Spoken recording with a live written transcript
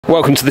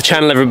Welcome to the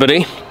channel,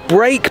 everybody.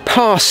 Break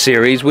pass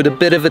series with a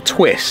bit of a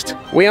twist.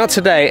 We are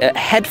today at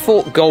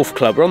Headfort Golf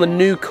Club. We're on the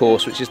new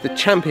course, which is the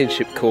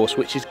championship course,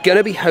 which is going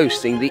to be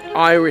hosting the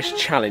Irish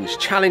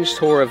Challenge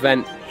Tour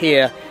event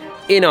here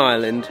in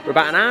Ireland. We're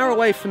about an hour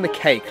away from the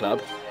K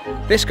Club.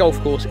 This golf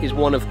course is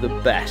one of the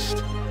best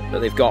that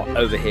they've got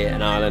over here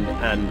in Ireland,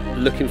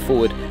 and looking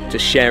forward to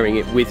sharing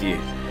it with you.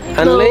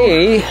 And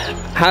Lee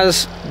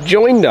has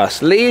joined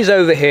us. Lee is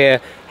over here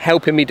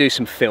helping me do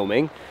some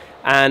filming,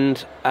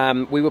 and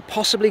we were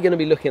possibly going to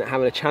be looking at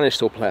having a Challenge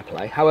Tour player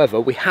play. However,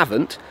 we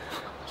haven't.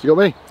 So you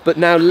got me. But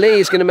now Lee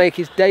is going to make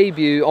his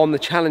debut on the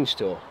Challenge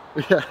Tour.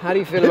 Yeah. How do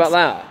you feel about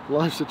that?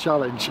 Life's a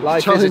challenge.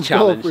 Life is a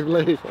challenge. With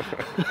Lee.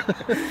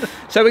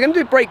 So we're going to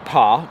do break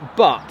par,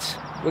 but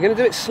we're going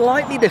to do it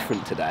slightly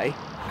different today.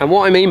 And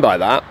what I mean by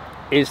that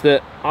is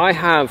that I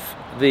have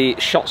the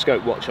shot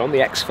scope watch on, the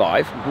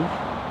X5,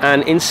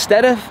 and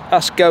instead of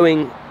us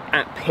going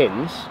at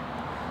pins,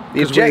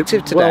 the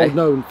objective today... Well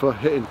known for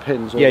hitting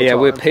pins all the time. Yeah,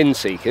 we're pin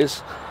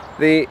seekers.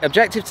 The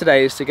objective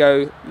today is to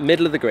go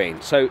middle of the green.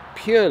 So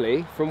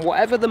purely from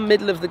whatever the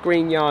middle of the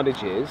green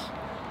yardage is,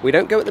 we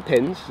don't go at the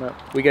pins, no.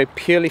 We go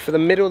purely for the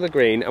middle of the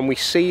green, and we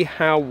see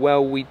how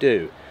well we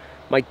do.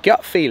 My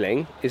gut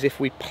feeling is if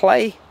we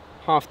play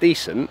half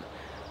decent,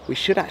 we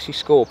should actually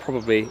score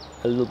probably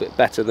a little bit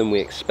better than we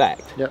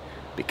expect. Yep.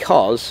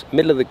 Because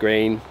middle of the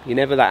green, you're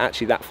never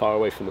actually that far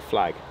away from the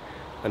flag,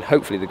 and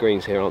hopefully the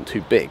greens here aren't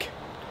too big.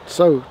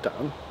 So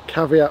Dan,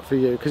 caveat for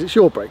you, because it's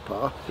your break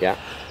par. Yeah.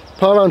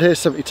 Par around here is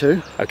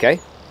 72. Okay.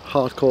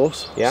 Hard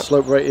course. Yeah.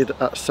 Slope rated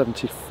at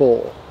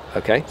 74.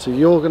 Okay. So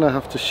you're going to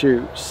have to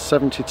shoot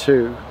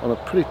 72 on a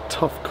pretty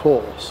tough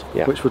course,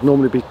 which would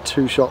normally be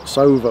 2 shots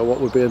over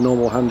what would be a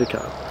normal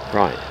handicap.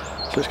 Right.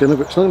 So it's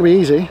not going to be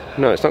easy.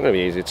 No, it's not going to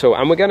be easy at all.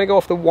 And we're going to go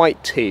off the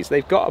white tees.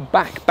 They've got a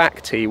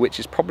back tee, which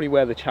is probably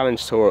where the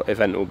Challenge Tour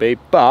event will be,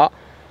 but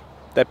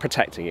they're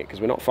protecting it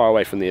because we're not far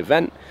away from the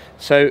event.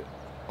 So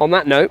on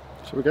that note,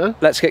 shall we go?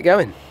 Let's get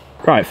going.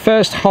 Right,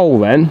 first hole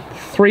then,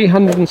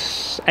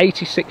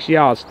 386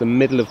 yards to the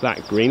middle of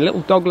that green.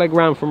 Little dogleg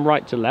round from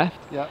right to left.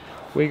 Yeah.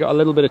 We got a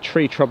little bit of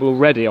tree trouble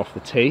already off the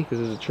tee because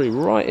there's a tree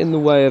right in the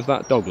way of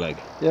that dogleg.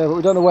 Yeah, but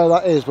we don't know where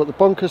that is, but the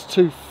bunker's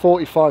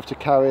 245 to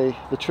carry,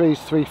 the tree's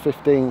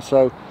 315,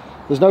 so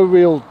there's no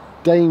real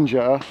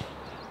danger.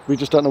 We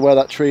just don't know where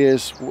that tree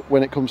is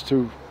when it comes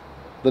to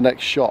the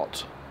next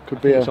shot.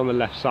 Could be it's on the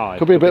left side.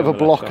 Could be a bit of a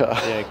blocker.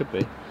 Yeah, it could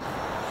be.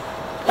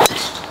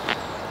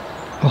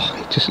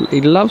 Oh,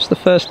 he loves the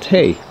first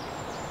tee.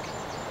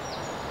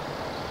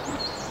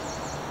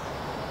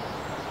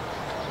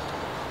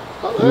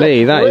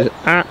 Lee, that is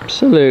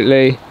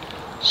absolutely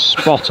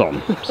spot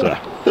on, sir.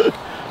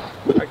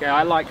 Okay,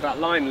 I like that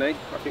line, Lee.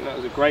 I think that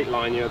was a great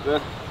line you had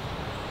there.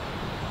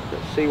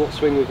 Let's see what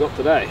swing we've got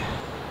today.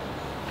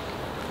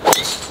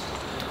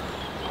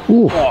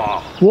 Ooh,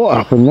 oh, what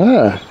happened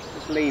there?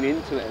 Just lean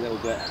into it a little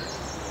bit.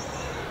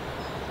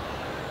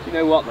 Do you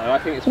know what though? I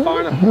think it's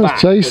far enough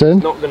back that it's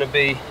not going to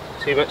be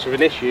too much of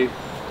an issue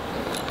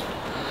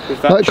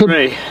with that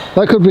tree.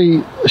 That could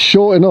be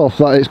short enough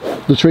that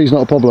the tree's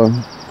not a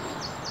problem.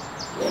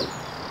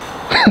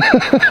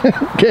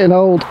 Getting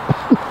old.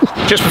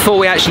 Just before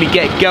we actually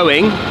get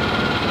going,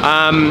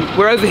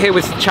 we're over here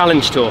with the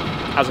Challenge Tour,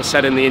 as I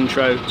said in the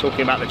intro,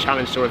 talking about the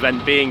Challenge Tour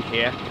event being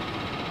here,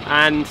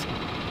 and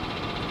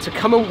to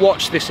come and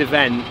watch this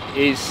event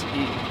is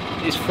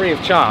free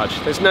of charge.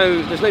 There's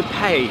no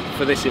pay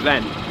for this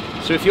event.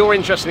 So if you're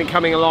interested in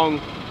coming along,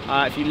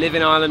 if you live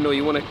in Ireland or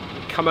you want to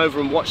come over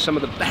and watch some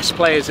of the best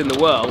players in the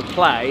world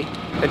play,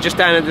 then just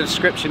down in the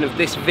description of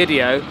this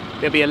video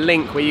there'll be a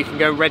link where you can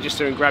go and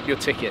register and grab your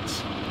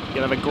tickets.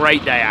 You'll have a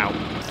great day out.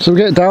 So we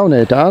get down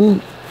here,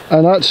 Dan,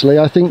 and actually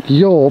I think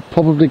you're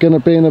probably going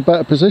to be in a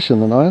better position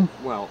than I am.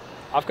 Well,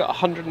 I've got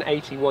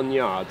 181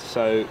 yards,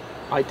 so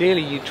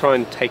ideally you try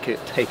and take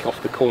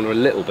off the corner a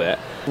little bit.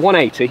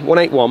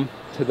 181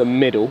 to the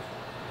middle.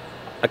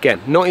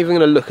 Again, not even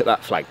going to look at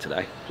that flag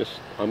today. Just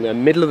I'm in the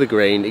middle of the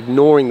green,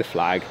 ignoring the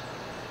flag.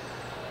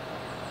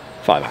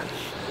 5 iron.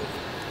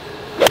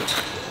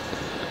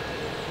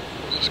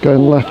 Just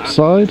going left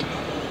side.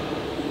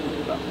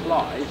 That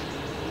flies.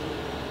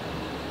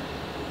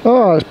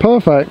 Oh, it's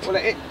perfect.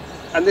 Well,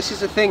 and this is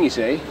the thing, you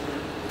see.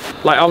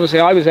 Like, obviously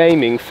I was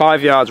aiming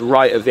 5 yards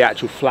right of the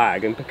actual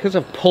flag, and because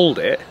I've pulled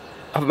it,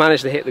 I've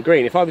managed to hit the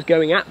green. If I was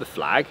going at the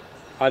flag,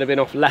 I'd have been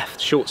off left,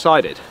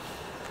 short-sided.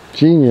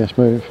 Genius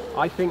move.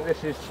 I think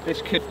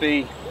this could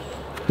be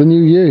the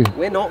new you.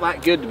 We're not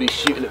that good to be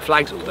shooting at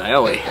flags all day,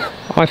 are we?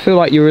 I feel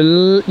like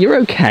you're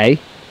okay.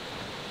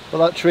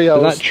 Well, that tree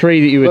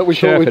that you were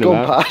chirping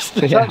about. Past.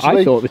 Yeah,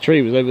 I thought the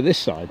tree was over this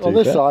side. On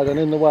this side and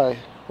in the way.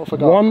 What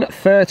forgot?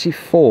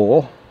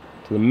 134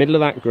 to the middle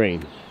of that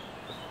green.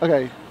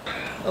 Okay,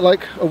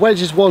 like a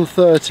wedge is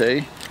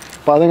 130,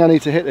 but I think I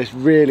need to hit this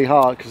really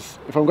hard because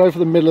if I'm going for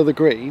the middle of the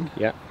green,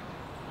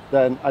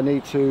 then I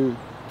need to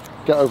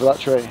get over that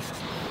tree.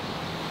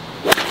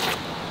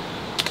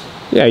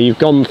 Yeah, you've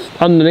gone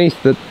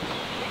underneath the...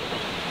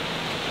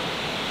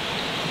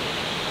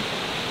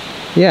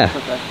 Yeah.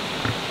 Okay.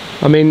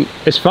 I mean,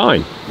 it's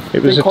fine.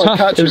 It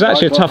was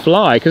actually a tough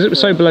lie because it was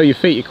so below your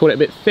feet. You caught it a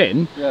bit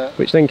thin,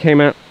 which then came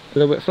out a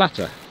little bit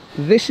flatter.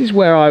 This is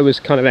where I was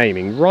kind of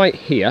aiming, right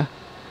here.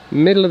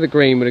 Middle of the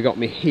green would have got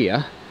me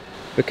here.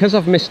 Because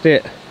I've missed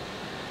it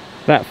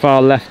that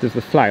far left of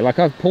the flag, like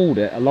I've pulled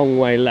it a long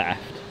way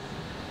left,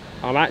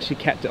 I've actually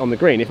kept it on the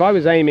green. If I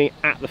was aiming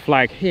at the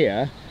flag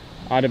here,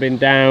 I'd have been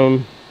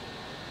down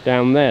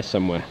there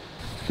somewhere.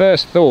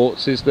 First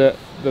thoughts is that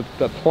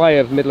the play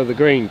of middle of the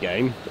green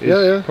game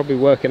is probably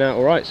working out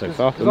all right so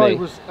far for me. I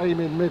was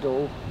aiming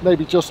middle,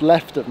 maybe just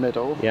left of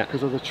middle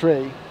because of the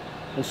tree,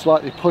 and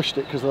slightly pushed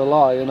it because of the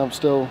lie, and I'm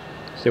still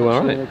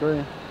all right. The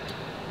green.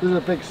 This is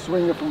a big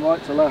swinger from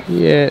right to left.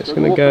 Yeah, it's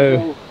going to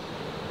go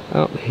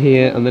up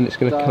here, and then it's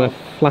going to kind of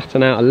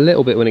flatten out a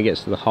little bit when it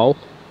gets to the hole.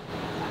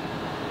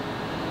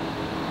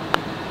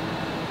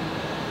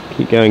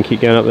 Keep going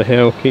up the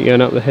hill, keep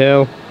going up the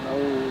hill.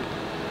 No.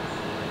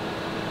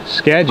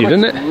 Scared you,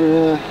 didn't it?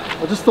 Yeah.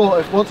 I just thought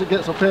if once it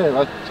gets up here,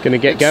 it's going to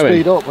get going.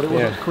 Speed up, but it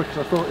wasn't as quick as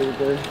I thought it would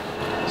be.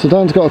 So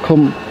Dan's got to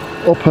come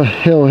up a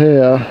hill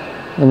here,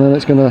 and then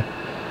it's going to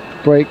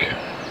break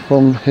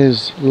from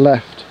his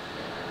left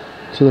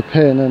to the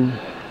pin, and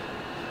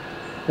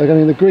I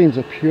mean the greens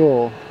are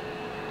pure,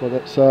 but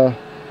it's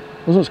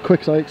wasn't as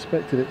quick as I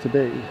expected it to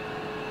be.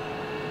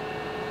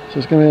 So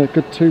it's going to be a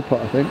good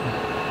 2-putt, I think.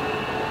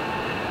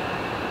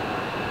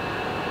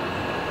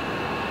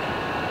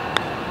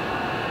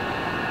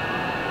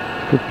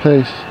 Good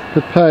pace,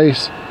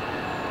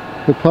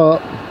 good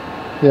putt.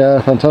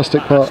 Yeah,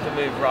 fantastic putt. That's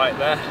the move right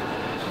there.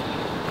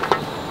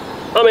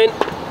 I'm in.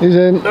 He's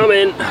in. I'm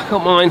in.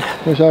 Got mine.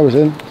 Wish I was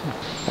in.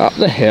 Up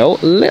the hill,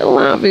 a little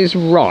out of his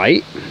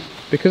right,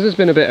 because there's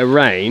been a bit of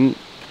rain,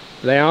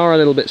 they are a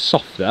little bit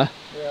softer,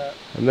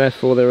 and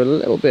therefore they're a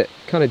little bit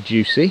kind of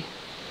juicy,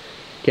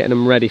 getting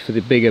them ready for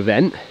the big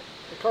event.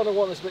 I kind of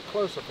want this a bit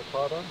closer for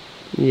Pardo.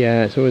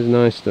 Yeah, it's always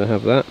nice to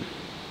have that.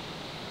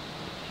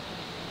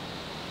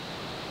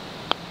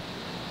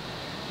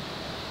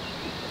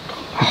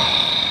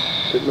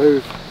 Didn't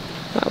move.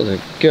 That was a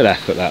good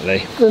effort, that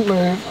Lee. Didn't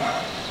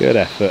move. Good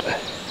effort.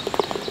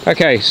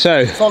 Okay,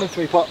 so solid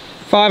 3-putt.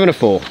 5 and a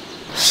 4.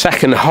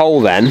 Second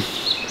hole then.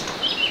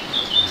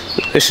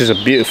 This is a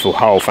beautiful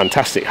hole,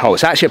 fantastic hole.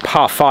 It's actually a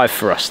par 5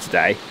 for us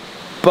today,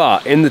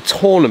 but in the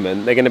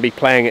tournament they're going to be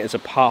playing it as a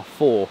par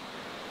 4.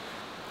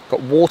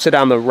 Got water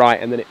down the right,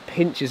 and then it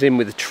pinches in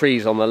with the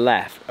trees on the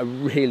left. A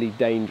really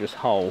dangerous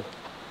hole.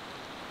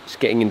 Just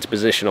getting into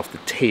position off the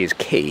tee is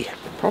key.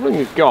 The problem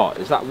we've got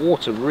is that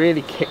water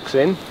really kicks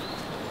in.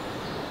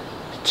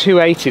 It's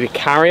 280 to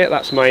carry it,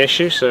 that's my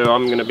issue, so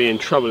I'm going to be in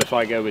trouble if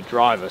I go with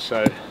driver.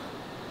 So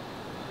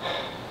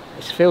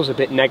this feels a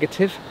bit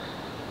negative,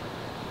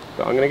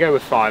 but I'm going to go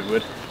with 5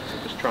 wood.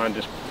 Just try and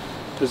just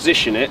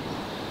position it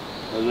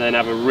and then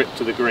have a rip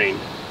to the green.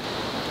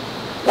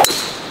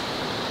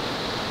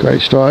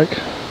 Great strike,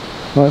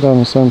 right down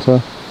the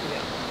centre.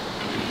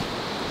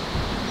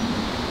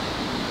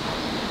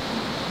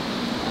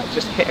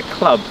 Just hit a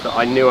club that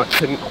I knew I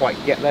couldn't quite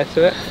get there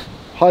to it.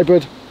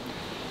 Hybrid,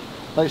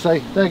 like I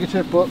say,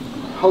 negative but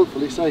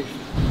hopefully safe.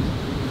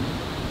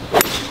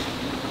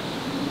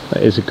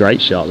 That is a great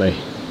shot, Lee.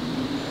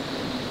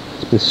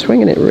 It's been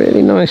swinging it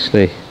really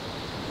nicely.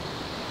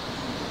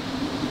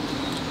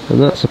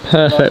 And that's a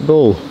perfect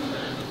ball.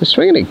 You're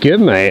swinging it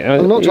good, mate.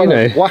 I'm not trying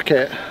to whack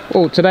it.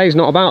 Well, today's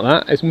not about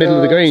that. It's middle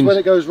of the greens. When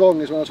it goes wrong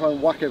is when I try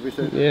and whack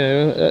everything.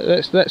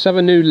 Yeah, let's have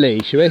a new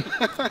Lee, shall we?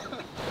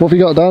 What have you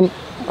got, Dan?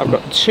 I've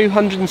got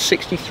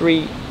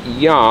 263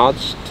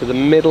 yards to the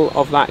middle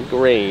of that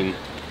green.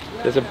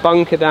 There's a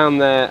bunker down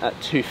there at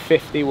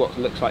 250, what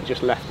looks like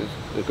just left of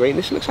the green.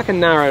 This looks like a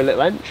narrow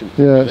little entrance.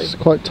 Yeah, actually. It's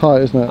quite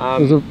tight, isn't it?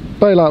 There's a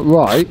bailout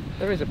right.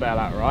 There is a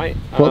bailout right.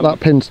 But that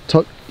pin's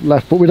tucked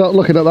left, but we're not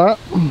looking at that.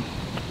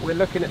 We're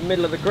looking at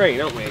middle of the green,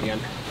 aren't we, again?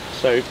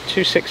 So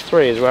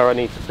 263 is where I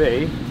need to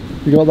be.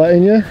 You got that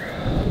in you?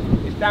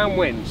 It's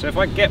downwind, so if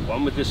I get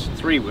one with this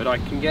 3 wood, I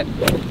can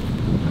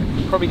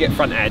probably get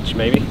front edge,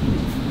 maybe.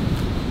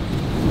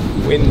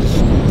 Wind's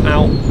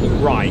out the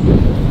right.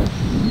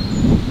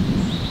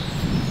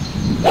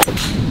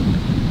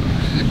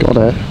 Got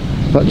it.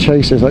 If that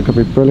chases, that could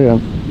be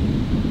brilliant.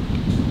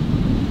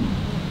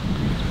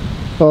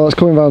 Oh, it's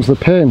coming round to the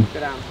pin. Go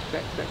down.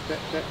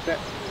 Step.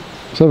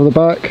 It's over the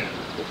back.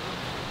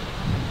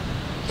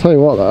 Tell you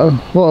what though,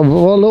 what a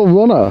little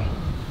runner.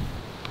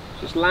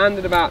 Just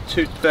landed about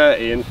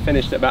 230 and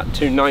finished at about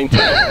 290.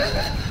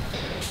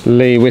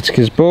 Lee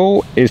Whitaker's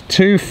ball is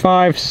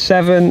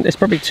 257. It's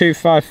probably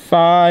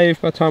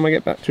 255 by the time I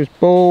get back to his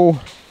ball.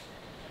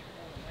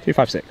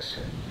 256.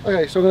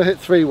 Okay, so I'm going to hit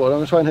 3 wood. I'm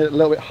going to try and hit it a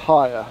little bit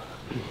higher.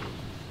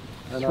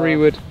 3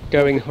 wood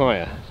going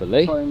higher for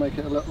Lee. Try and make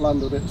it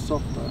land a bit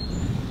softer.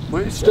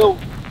 But it's still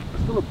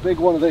a big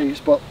one of these,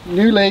 but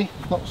new Lee,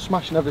 not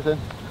smashing everything.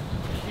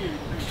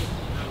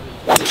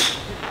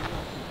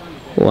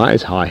 Well, that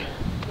is high.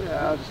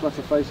 Yeah, I just left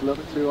the face a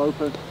little bit too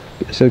open.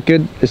 It's a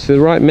good, it's the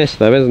right miss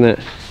though, isn't it?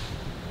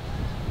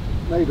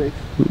 Maybe.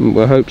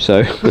 We'll hope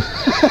so.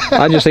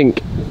 I just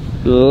think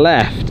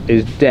left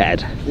is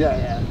dead.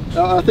 Yeah.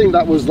 I think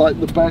that was like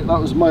that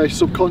was my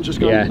subconscious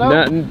going, yeah,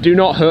 no. no, do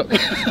not hook.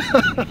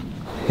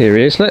 Here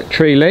he is, look,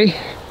 Tree Lee.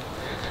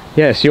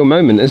 Yes, your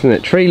moment, isn't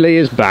it? Tree Lee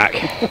is back.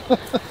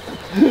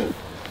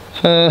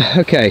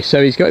 Okay,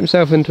 so he's got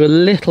himself into a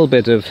little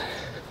bit of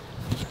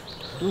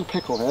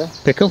pickle here.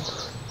 Pickle?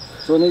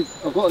 So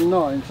I've got a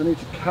 9, so I need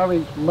to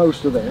carry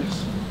most of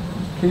this,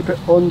 keep it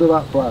under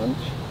that branch,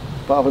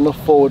 but have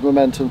enough forward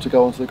momentum to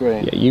go onto the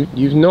green. Yeah,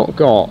 you've not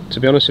got, to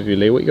be honest with you,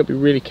 Lee, what you've got to be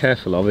really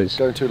careful of is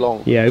going too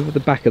long. Yeah, over the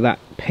back of that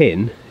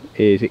pin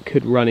is it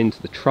could run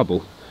into the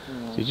trouble.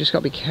 So you just got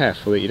to be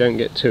careful that you don't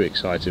get too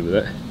excited with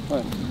it.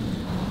 Right.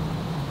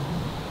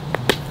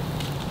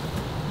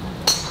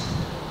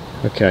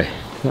 Okay,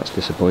 that's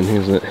disappointing,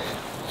 isn't it?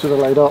 Should have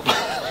laid up.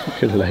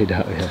 Could have laid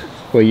up, yeah.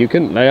 Well, you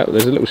couldn't lay up,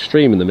 there's a little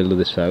stream in the middle of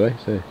this fairway,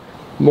 so...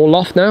 More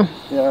loft now?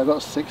 Yeah, I've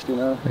got 60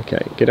 now.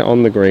 Okay, get it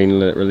on the green and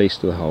let it release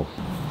to the hole.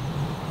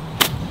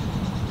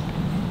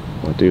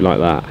 I do like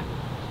that.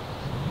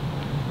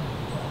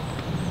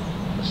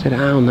 Sit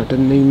down, that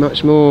doesn't need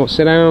much more.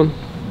 Sit down.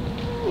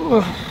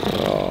 Oh.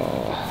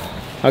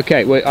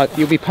 Okay, well,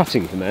 you'll be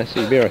putting from there, so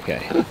you'll be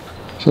okay.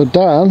 So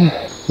Dan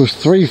was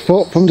 3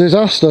 foot from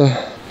disaster.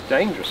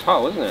 Dangerous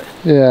hole, isn't it?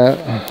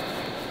 Yeah.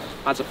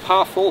 That's a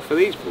par 4 for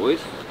these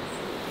boys.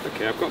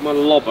 Okay, I've got my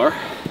lobber.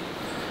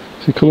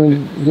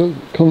 So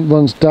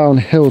runs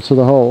downhill to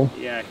the hole.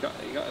 Yeah, you got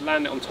to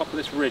land it on top of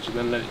this ridge and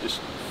then let it just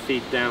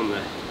feed down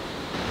there.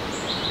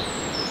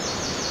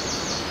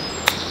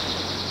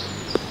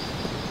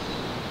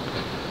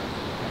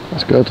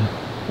 That's good.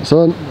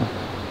 Excellent.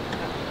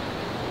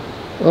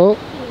 Oh,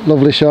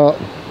 lovely shot.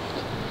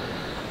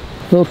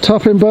 Little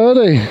tapping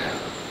birdie.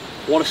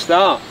 What a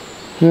start.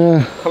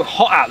 Yeah. Coming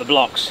hot out of the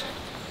blocks.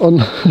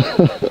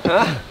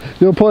 Huh?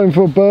 You're putting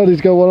for a birdie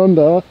to go 1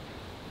 under,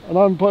 and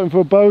I'm putting for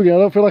a bogey. I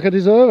don't feel like I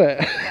deserve it.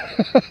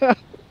 No.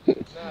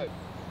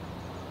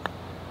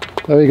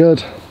 Very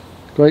good.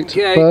 Great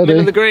Okay, birdie. middle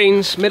of the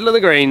greens, middle of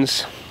the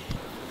greens.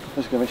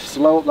 It's going to be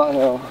slow up that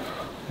hill.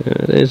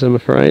 Yeah, it is, I'm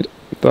afraid,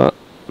 but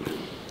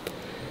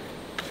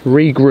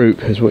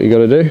regroup is what you got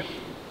to do.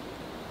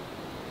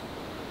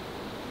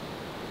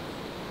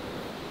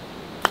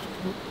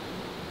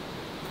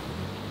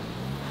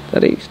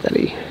 Steady,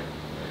 steady.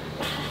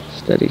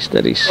 Steady,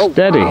 steady,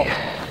 steady. Oh,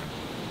 wow.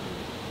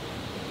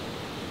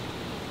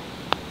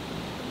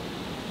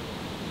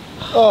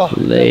 Oh,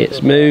 Lee,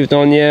 it's moved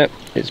on you.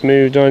 It's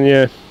moved on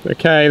you.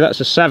 Okay, that's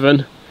a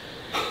 7.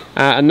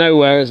 Out of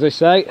nowhere, as they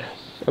say.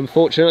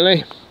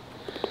 Unfortunately,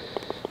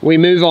 we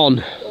move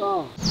on.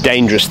 Oh.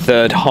 Dangerous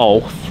third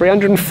hole.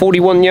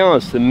 341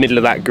 yards to the middle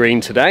of that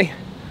green today.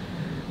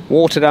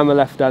 Water down the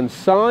left-hand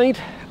side,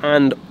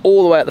 and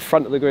all the way at the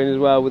front of the green as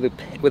well, with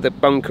a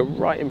bunker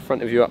right in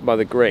front of you up by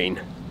the green.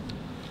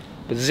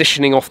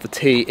 Positioning off the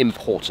tee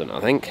important,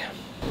 I think.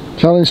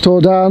 Challenge Tour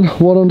Dan,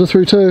 1 under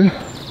through 2.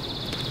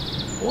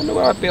 I wonder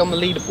where I'd be on the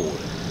leaderboard,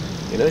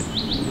 you know?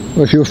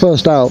 Well, if you were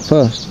first out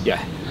first.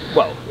 Yeah,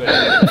 well,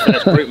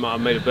 first group might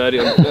have made a birdie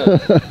on the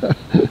third.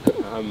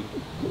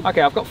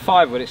 Okay, I've got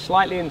 5 wood, it's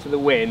slightly into the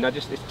wind.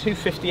 It's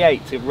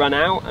 258 to run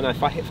out, and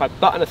if I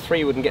button a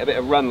 3 wood and get a bit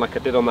of run like I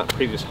did on that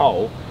previous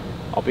hole,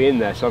 I'll be in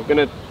there. So I'm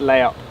going to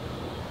lay up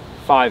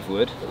 5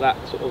 wood, that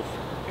sort of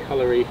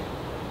coloury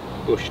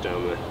bush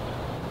down there.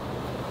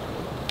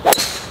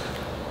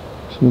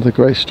 It's another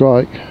great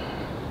strike.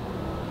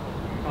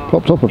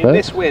 Popped up a bit. In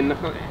this wind,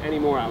 I've not any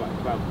more out like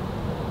club.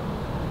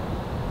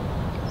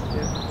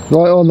 Yeah.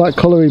 Right on that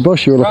coloury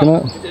bush you were looking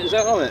at. Is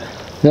that on it?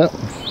 Yep.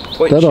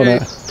 Point Dead and on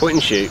shoot. it. Point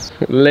and shoot.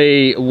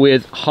 Lee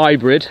with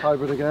hybrid.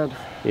 Hybrid again.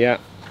 Yeah.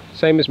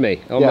 Same as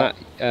me on Yeah.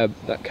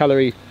 that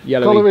coloury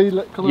yellowy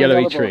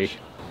yellow tree.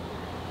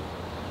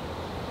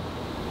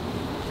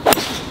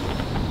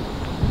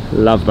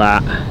 Love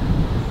that.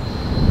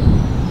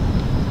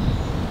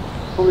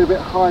 Probably a bit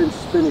high and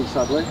spinny,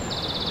 sadly.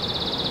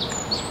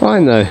 It's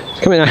fine though.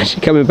 It's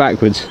actually coming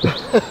backwards.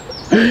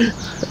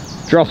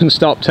 Drop and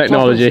stop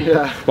technology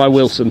by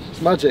Wilson.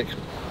 It's magic.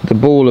 The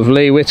ball of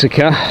Lee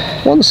Whitaker.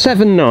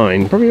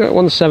 179, probably about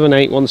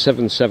 178,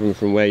 177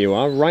 from where you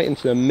are, right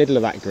into the middle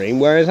of that green.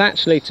 Whereas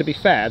actually, to be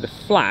fair, the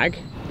flag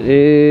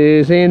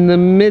is in the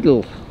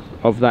middle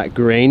of that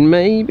green.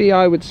 Maybe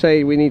I would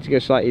say we need to go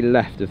slightly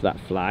left of that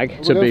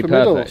flag to be perfect.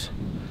 Middles.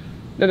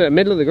 No,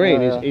 middle of the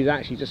green is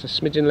actually just a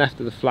smidgen left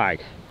of the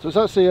flag. So it's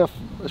actually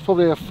it's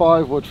probably a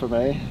 5 wood for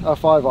me, a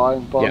 5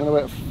 iron, but I'm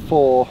going to hit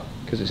 4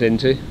 because it's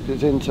into.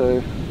 It's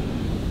into.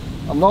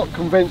 I'm not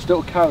convinced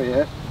it'll carry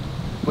it,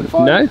 but if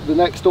the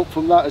next up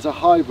from that is a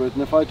hybrid,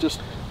 and if I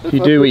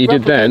do what you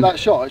did then, that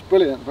shot, it's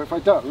brilliant. But if I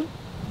don't,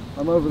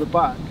 I'm over the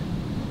back.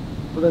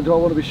 But then, do I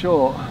want to be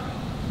short?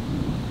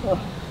 I'm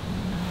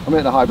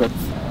hitting the hybrid.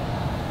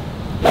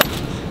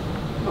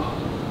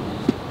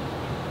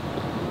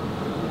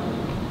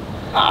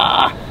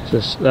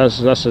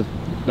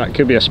 That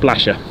could be a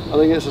splasher. I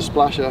think it's a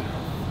splasher.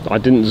 I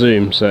didn't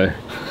zoom, so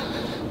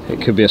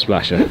it could be a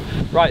splasher.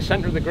 Right,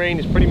 centre of the green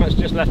is pretty much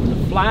just left of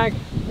the flag.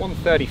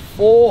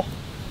 134.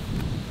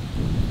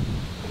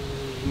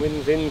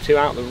 Wind's into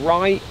out the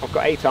right. I've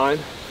got 8 iron.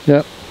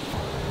 Yep.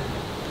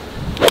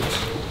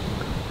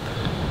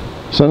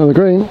 Centre of the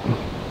green.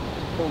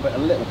 Form it a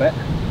little bit.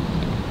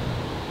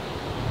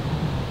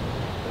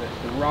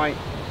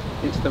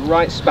 It's the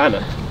right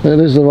spanner. It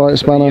is the right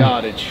spanner. The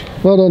yardage.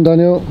 Well done,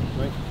 Daniel.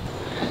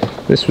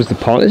 This was the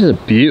part. This is a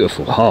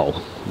beautiful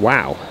hole.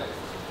 Wow.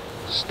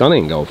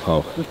 Stunning golf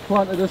hole. Just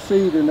planted a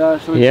seed in there,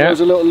 so it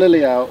throws a little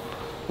lily out.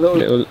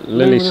 Little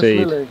lily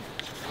seed. Lily.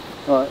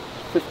 Right,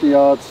 50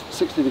 yards,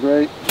 60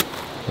 degree.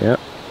 Yeah.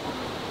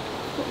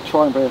 Got to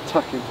try and be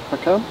attacking if I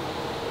can.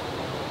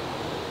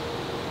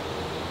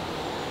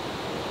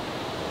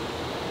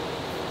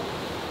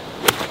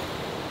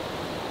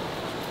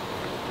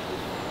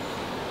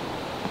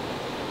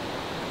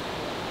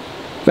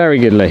 Very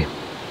good, Lee.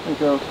 Thank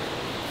you.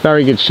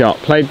 Very good shot.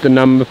 Played the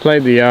number,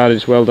 played the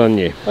yardage. Well done,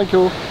 you. Thank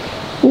you.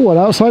 Oh, an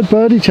outside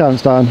birdie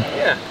chance, Dan.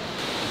 Yeah.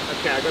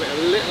 Okay, I got it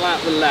a little out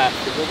the left.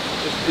 If we'll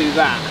just do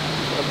that,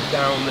 up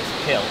down this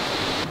hill.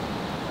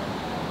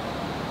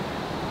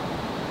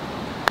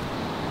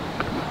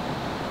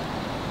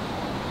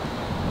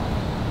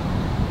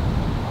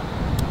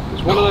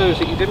 It's one of those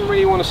that you didn't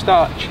really want to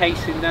start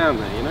chasing down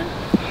there, you know.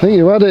 I think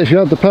you had it if you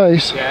had the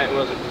pace. Yeah, it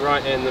was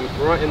right in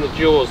the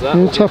jaws. That.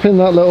 You tap in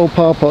that little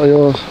par putt of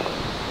yours.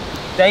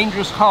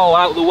 Dangerous hole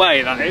out of the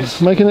way, that is.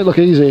 Making it look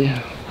easy.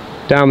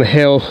 Down the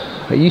hill.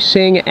 Are you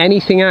seeing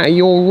anything out of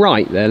your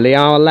right there, Lee?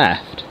 Our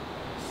left?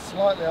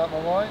 Slightly out my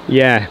right.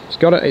 Yeah,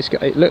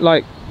 it looked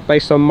like,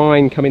 based on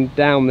mine coming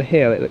down the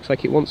hill, it looks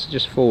like it wants to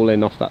just fall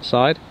in off that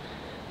side.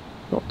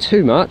 Not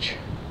too much.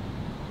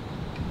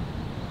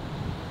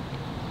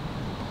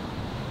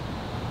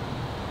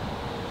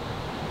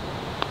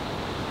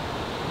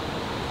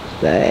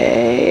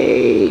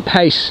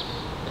 Pace.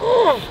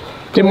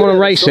 Didn't want to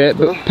race it,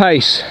 but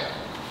pace.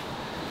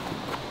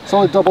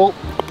 Solid double.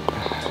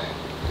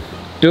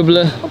 Double.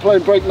 I'm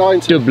playing break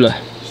 90. Double.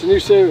 It's a new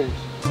series.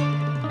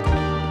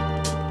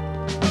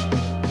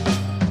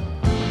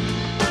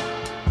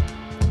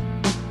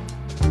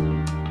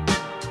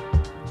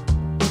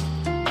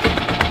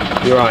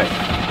 You're right.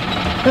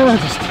 Yeah,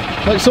 just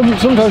like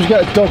sometimes you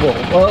get a double.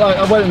 Well, like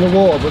I went in the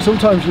water, but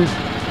sometimes you're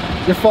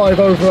 5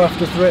 over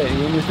after 3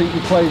 and you think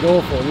you played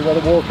awful and you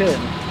want to walk in.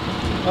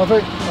 I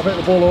hit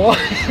the ball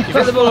alright. You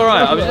hit the ball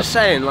alright? I was just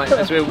saying, like,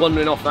 as we were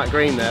wandering off that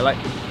green there, like,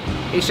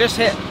 he's just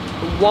hit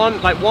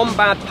one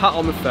bad putt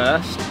on the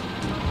first,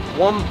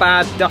 one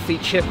bad duffy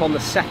chip on the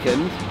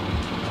second,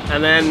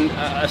 and then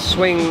a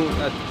swing.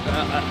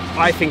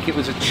 I think it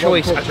was a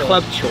choice, a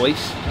club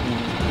choice,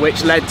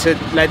 which led to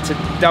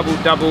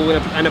double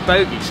and a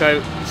bogey.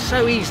 So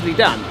easily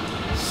done,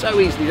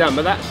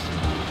 But that's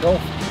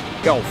golf.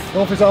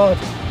 Golf is hard.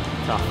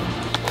 Tough.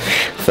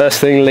 First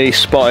thing Lee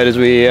spotted as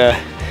we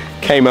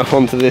came up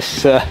onto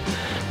this,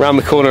 round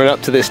the corner and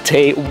up to this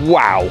tee.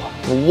 Wow,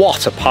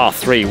 what a par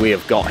 3 we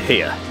have got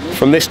here.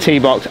 From this tee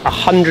box,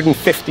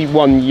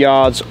 151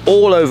 yards,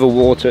 all over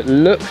water. It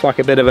looks like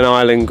a bit of an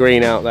island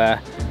green out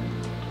there.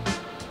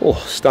 Oh,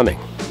 stunning.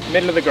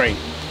 Middle of the green,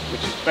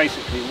 which is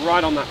basically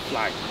right on that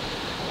flag.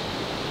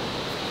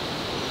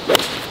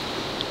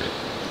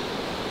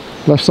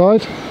 Left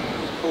side.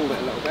 Pulled it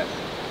a little bit.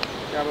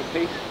 Grab a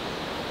piece.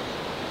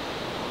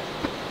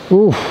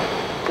 Ooh.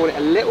 Caught it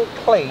a little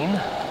clean,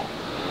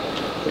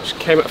 which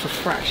came up a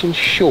fraction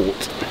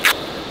short.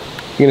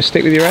 You going to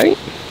stick with your 8?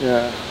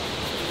 Yeah.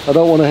 I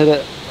don't want to hit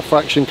it a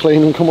fraction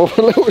clean and come up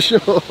a little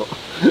short.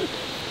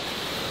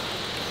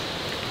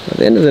 At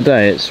the end of the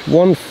day, it's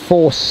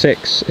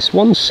 146. It's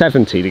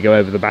 170 to go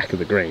over the back of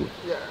the green.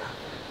 Yeah.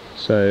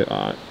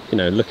 So, you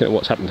know, looking at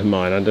what's happened to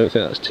mine, I don't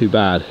think that's too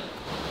bad.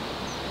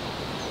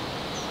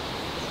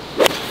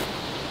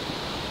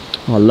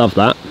 Oh, I love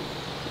that.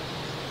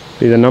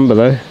 Be the number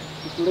though.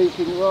 It's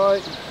leaking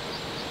right.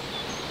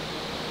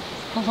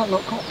 How's that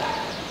not got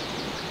there?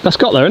 That's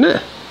got there, isn't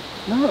it?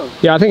 No.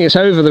 Yeah, I think it's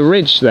over the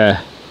ridge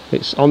there.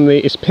 It's on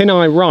the, it's pin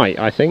eye right,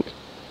 I think.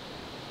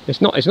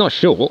 It's not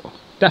short.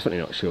 Definitely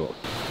not short.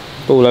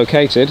 Ball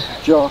located.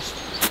 Just.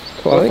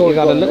 Cool, I think you've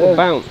had a little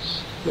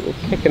bounce, little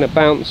kick and a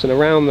bounce, and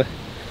around the,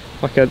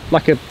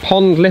 like a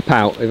pond lip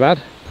out you've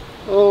had.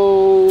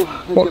 Oh.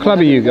 What club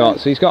have you got?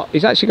 So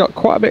he's actually got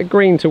quite a bit of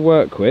green to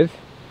work with.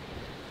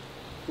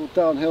 Well,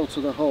 downhill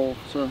to the hole,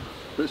 so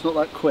but it's not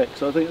that quick.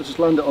 So I think I'll just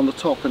land it on the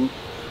top and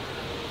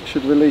it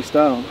should release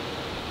down.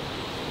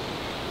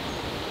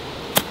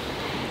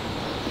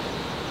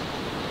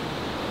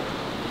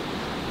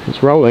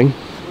 It's rolling.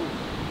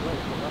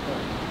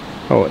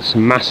 Oh, it's a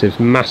massive,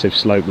 massive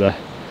slope there.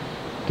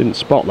 Didn't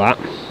spot that.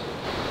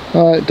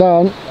 Alright,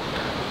 down.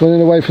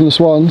 Running away from the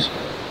swans.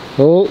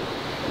 Oh.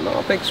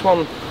 Not a big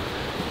swan.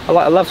 I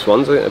love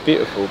swans, I think they're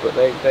beautiful, but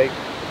they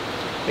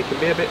can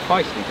be a bit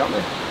feisty, can't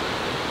they?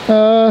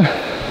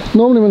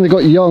 Normally when they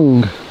got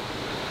young,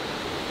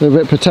 they're a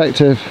bit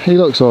protective. He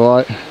looks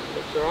alright.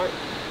 Looks alright.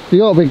 You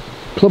got a big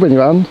club in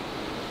your hand.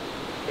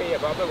 Yeah,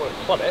 but I don't want to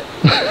plod it.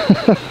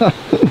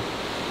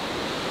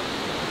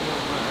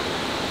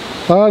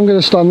 I'm going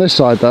to stand this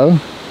side though.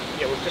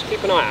 Yeah, we'll just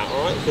keep an eye out,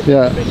 alright? So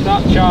yeah. If they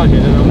start charging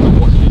and I'm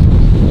not watching.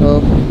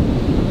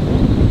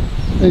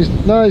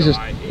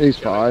 He's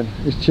fine.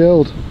 He's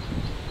chilled.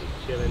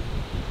 He's chilling.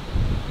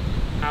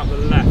 Out the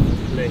left,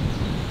 Lee.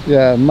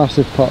 Yeah,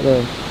 massive putt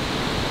there.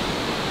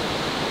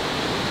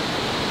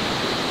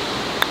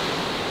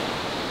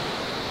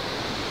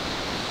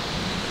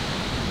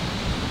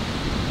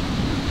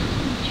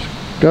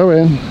 Go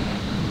in.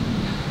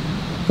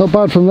 Not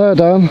bad from there,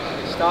 Dan.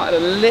 It started a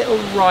little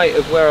right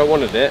of where I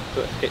wanted it,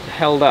 but it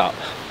held up.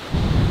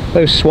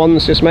 Those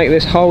swans just make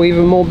this hole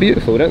even more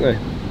beautiful, don't they?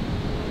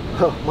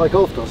 Oh, my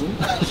golf doesn't.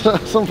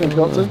 Something's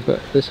got to. But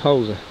this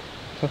hole's a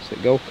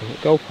fantastic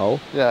golf hole.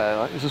 Yeah,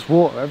 like, it's just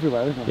water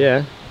everywhere, isn't it?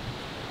 Yeah.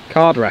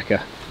 Card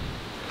wrecker,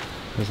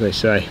 as they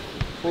say. I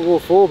think all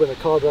four have been a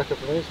card wrecker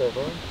for me so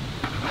far.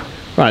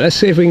 Right, let's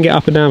see if we can get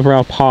up and down for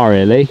our par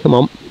here, Lee. Come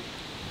on.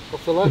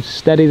 Off the left?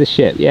 Steady the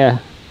ship, yeah.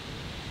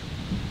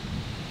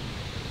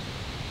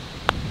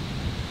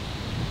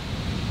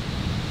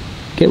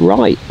 Get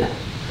right.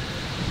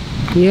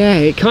 Yeah,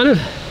 it kind of,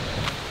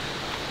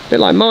 a bit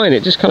like mine,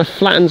 it just kind of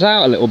flattens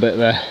out a little bit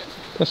there.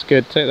 That's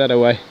good, take that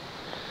away.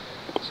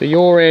 So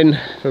you're in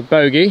for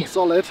bogey.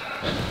 Solid.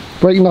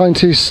 Break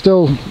 90 is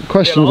still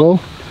questionable.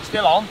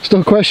 Still on.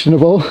 Still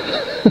questionable.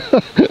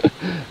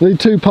 Need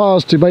 2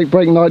 pars to make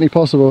break 90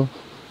 possible.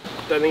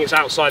 Don't think it's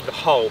outside the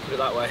hole, put it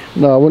that way.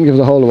 No, I wouldn't give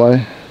the hole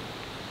away.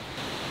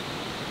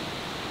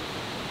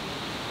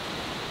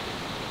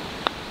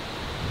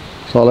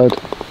 Solid.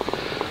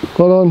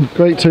 Well on,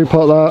 great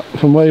 2-pot that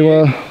from where you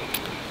were.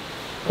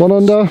 1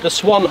 under. The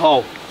swan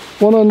hole.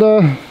 1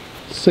 under,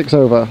 6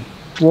 over.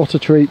 What a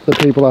treat that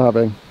people are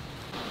having.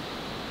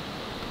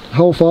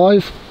 Hole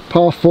 5,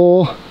 par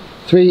 4,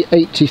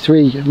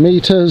 383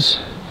 metres.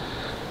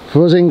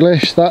 For us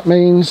English, that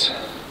means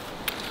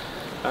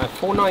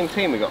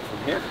 419 we got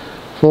from here.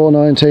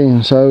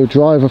 419, so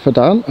driver for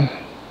Dan.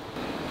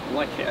 I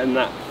like it, and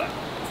that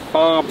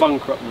far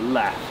bunker up the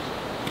left.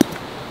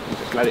 And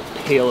just let it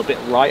peel a bit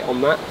right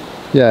on that.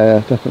 Yeah,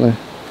 definitely.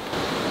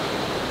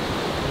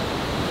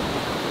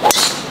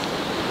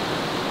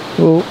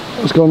 Oh,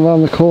 it's gone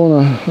around the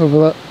corner over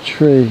that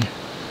tree.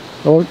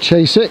 I won't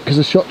chase it because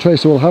the shot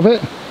tracer will have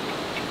it.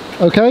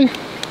 Okay?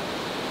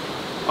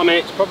 I mean,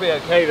 it's probably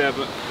okay there,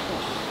 but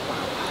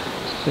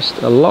it's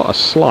just a lot of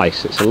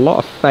slice. It's a lot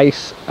of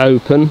face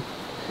open.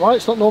 Right,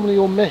 it's not normally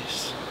your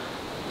miss.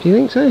 Do you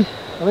think so?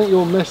 I think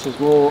your miss is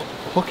more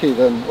hooky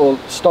than, or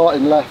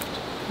starting left.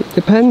 It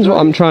depends what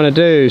I'm trying to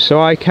do.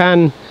 So I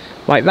can,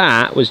 like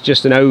that was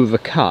just an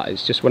overcut.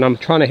 It's just when I'm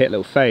trying to hit a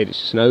little fade, it's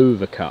just an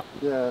overcut.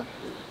 Yeah.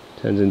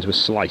 Turns into a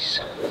slice.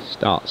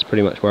 Starts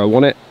pretty much where I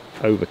want it,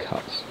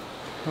 overcuts.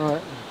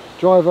 Alright,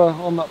 driver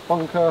on that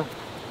bunker,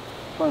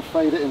 try and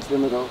fade it into the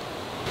middle.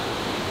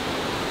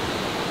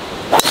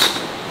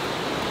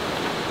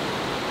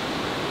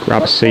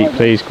 Grab a seat,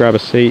 please, grab a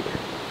seat.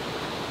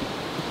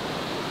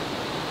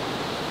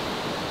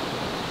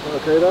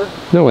 Okay though?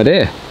 No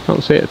idea,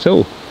 can't see it at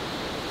all.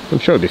 I'm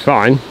sure it'll be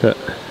fine, but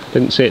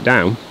didn't see it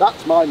down.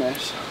 That's my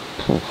miss.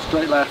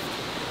 Straight left.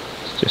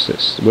 It's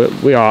just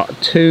we are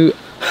two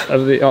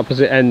of the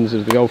opposite ends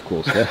of the golf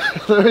course there.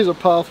 There is a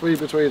par 3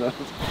 between us.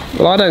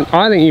 Well,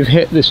 I think you've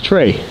hit this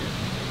tree.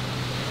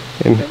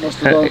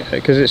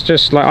 Because it's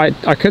just like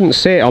I couldn't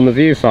see it on the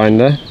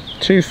viewfinder.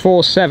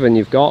 247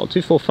 you've got,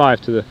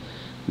 245 to the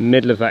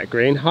middle of that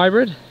green.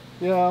 Hybrid?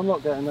 Yeah, I'm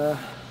not getting there.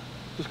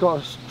 Just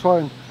got to try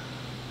and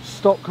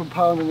stop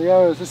compounding the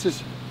errors. This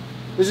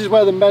is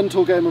where the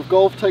mental game of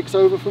golf takes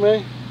over for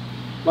me.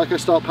 Like I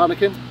start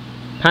panicking.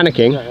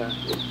 Panicking? Yeah.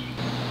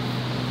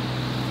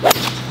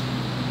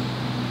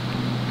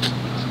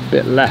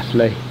 Bit left,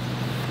 Lee.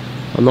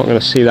 I'm not going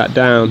to see that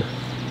down.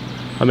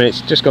 I mean, it's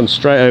just gone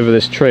straight over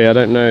this tree. I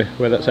don't know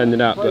where that's ended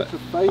up, but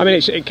I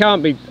mean, it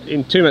can't be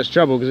in too much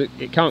trouble because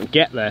it can't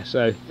get there.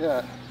 So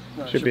yeah,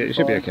 no, it should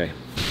be okay.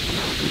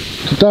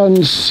 So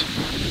Dan's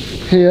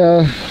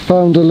here,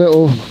 found a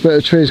little bit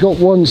of tree. He's got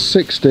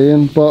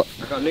 160, but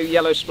I've got a new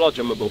yellow splodge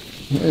on my ball.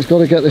 He's got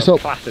to get this up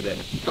Clattered it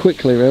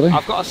quickly, really.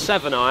 I've got a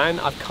 7 iron.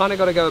 I've kind of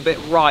got to go a bit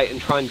right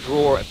and try and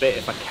draw it a bit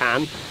if I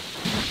can.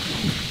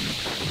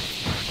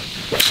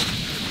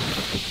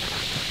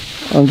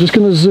 I'm just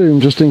going to zoom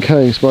just in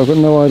case, but I've got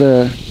no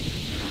idea.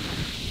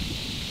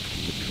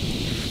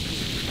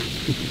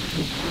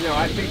 No,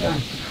 I think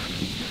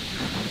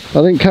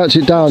I didn't catch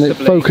it down, it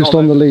focused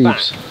on the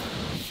leaves.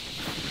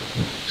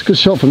 It's a good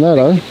shot from there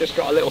though. It just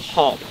got a little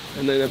hop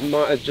and then it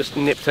might have just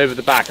nipped over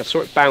the back. I saw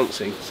it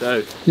bouncing,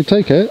 so... You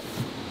take it?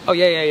 Oh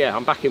yeah,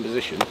 I'm back in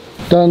position.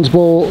 Dan's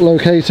ball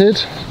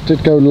located,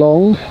 did go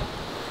long.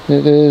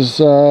 It is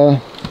there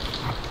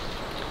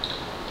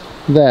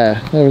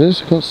it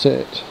is, I can't see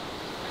it.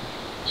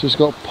 So it's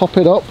got to pop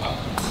it up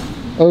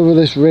over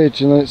this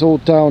ridge and then it's all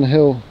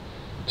downhill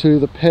to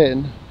the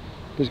pin.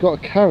 But he's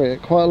got to carry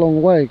it quite a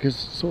long way because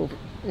sort of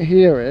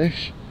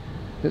here-ish,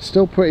 it's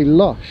still pretty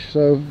lush,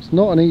 so it's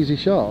not an easy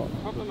shot. The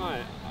problem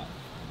I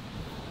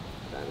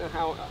don't know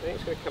how, I think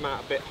it's going to come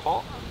out a bit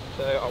hot,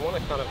 so I want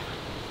to kind of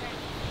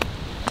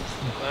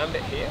land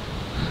it here.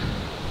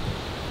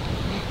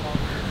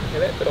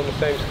 Get it, but on the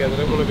same scale, I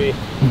don't want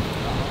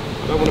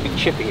to be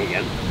chipping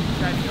again.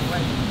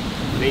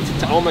 I need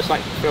to almost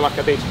like feel like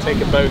I need to take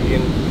a bogey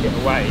and get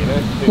away, you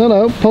know?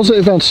 No,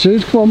 positive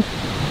attitude, come on.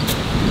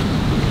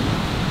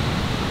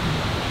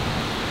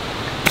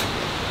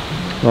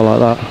 I like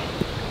that.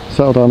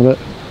 Settle down a bit.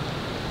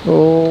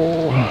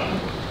 Oh.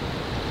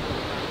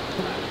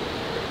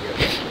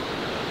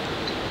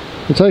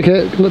 We'll take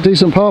it.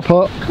 Decent par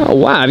putt. Oh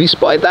wow, have you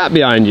spotted that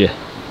behind you?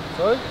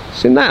 Sorry?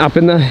 Seen that up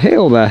in the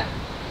hill there?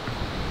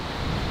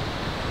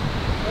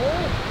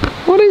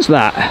 What is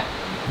that?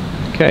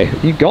 Okay,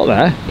 you got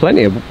there.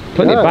 Plenty of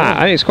bat.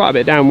 I think it's quite a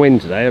bit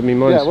downwind today. I mean,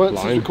 mine's well,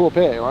 flying. it's a up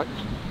here, right?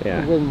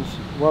 Yeah. The wind's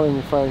well in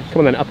your face. Come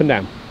on then, up and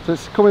down. So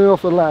it's coming in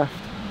off the left.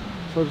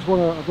 So I just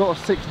want to, I've got a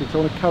 60, so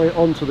I want to carry it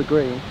onto the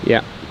green.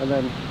 Yeah. And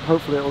then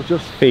hopefully it'll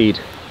just feed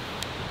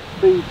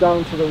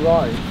down to the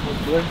right,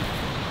 hopefully.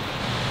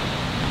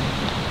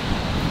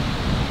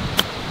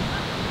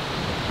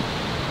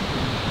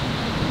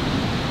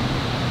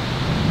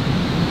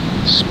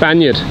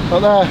 Spaniard.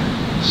 Up there.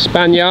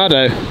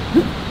 Spaniardo.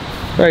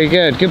 Very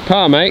good. Good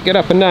par, mate. Get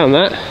up and down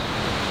that.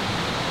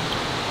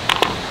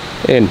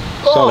 In.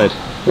 Solid.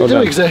 Well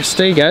done. Exist.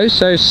 There you go.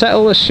 So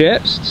settle the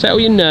ships, settle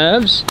your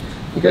nerves.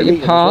 You got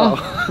your par.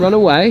 Well. Run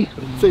away.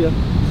 See ya.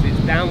 So it's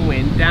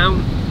downwind,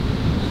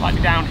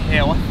 slightly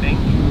downhill, I think.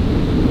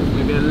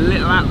 Maybe a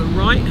little out the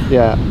right.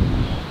 Yeah.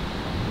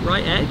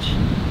 Right edge.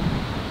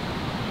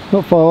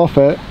 Not far off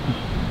it.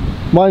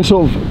 Mine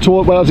sort of,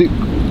 well, as it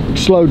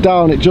slowed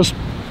down, it just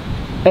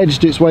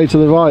edged its way to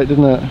the right,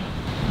 didn't it?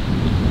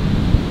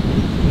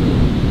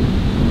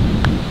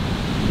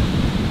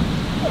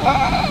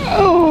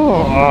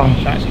 Oh.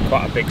 It's actually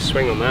quite a big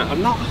swing on that.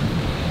 I'm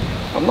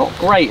not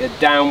great at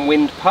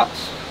downwind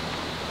putts.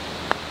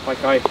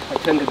 Like I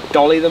tend to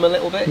dolly them a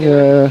little bit.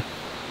 Yeah.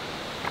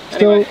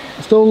 Anyway,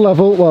 still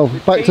level. Well,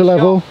 back to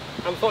level.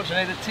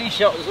 Unfortunately, the tee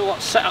shot was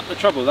what set up the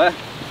trouble there.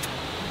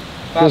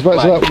 Goes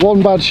back to that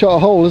one bad shot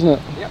hole, isn't it?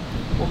 Yep,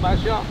 one bad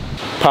shot.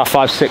 Par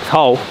 5, 6th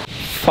hole,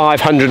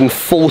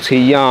 540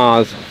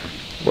 yards.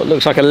 What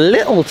looks like a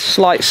little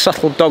slight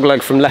subtle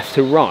dogleg from left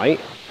to right.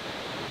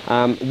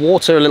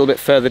 Water a little bit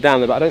further down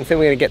there, but I don't think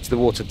we're going to get to the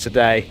water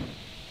today.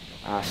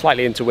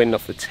 Slightly into wind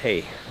off the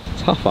tee.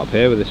 Tough up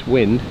here with this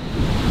wind.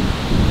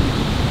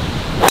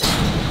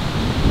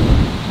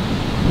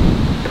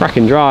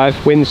 Cracking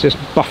drive, wind's just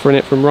buffering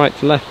it from right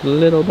to left a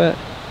little bit.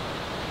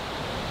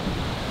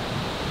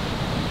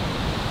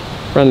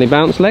 Friendly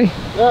bounce, Lee?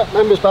 Yeah,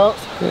 members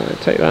bounce. Yeah,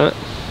 take that.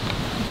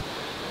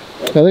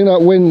 I think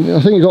that wind, I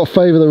think you got to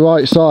favour the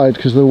right side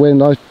because the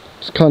wind, I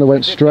kind of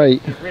went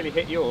straight. It really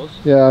hit yours?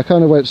 Yeah, I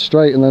kind of went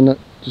straight and then it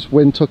just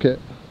wind took it.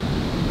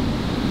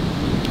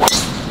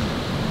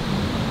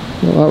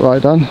 Not that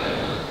right, Dan.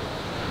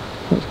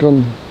 That's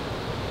gone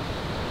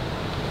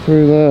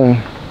through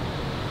there.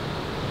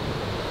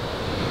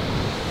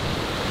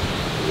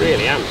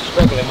 Really am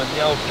struggling with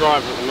the old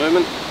driver at the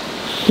moment.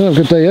 You had a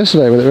good day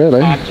yesterday with it, really.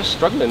 I'm just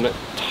struggling,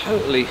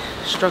 totally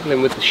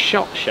struggling with the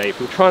shot shape.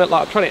 I'm trying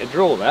to hit a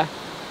draw there,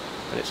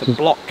 and it's a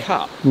block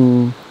cut.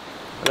 And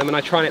then when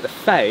I try and hit the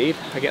fade,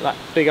 I get that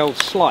big old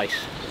slice.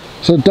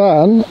 So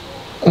Dan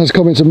has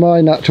come into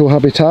my natural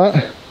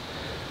habitat,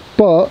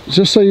 but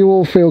just so you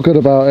all feel good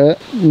about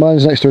it,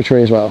 mine's next to a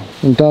tree as well.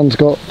 And Dan's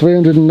got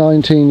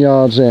 319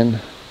 yards in,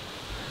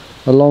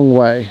 a long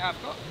way. Yeah,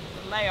 I've got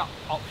the layup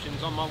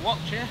options on my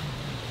watch here.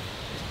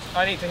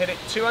 I need to hit it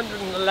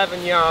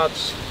 211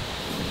 yards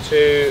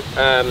to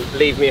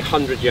leave me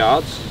 100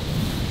 yards.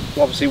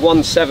 Obviously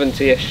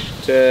 170-ish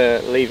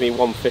to leave me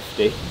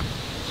 150.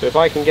 So if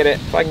I can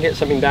get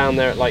something down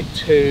there at like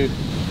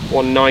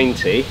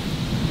 190,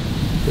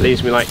 it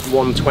leaves me like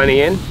 120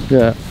 in.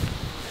 Yeah.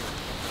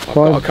 I've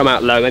got to come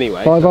out low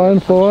anyway. 5 iron,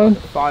 4 iron?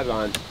 5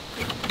 iron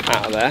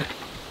out of there.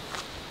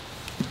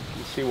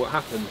 And see what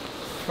happens.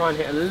 Try and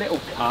hit a little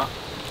cut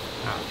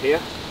out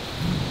here.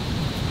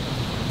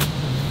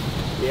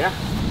 Yeah?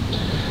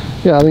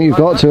 Yeah, I think you've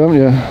got to, haven't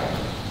you?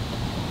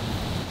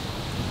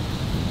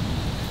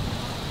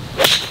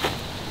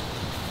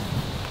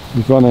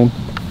 You've gone in.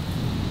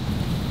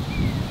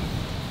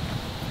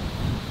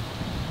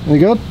 Any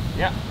good?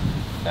 Yeah.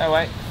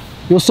 Fairway.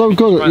 You're so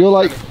good at,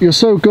 you're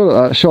so good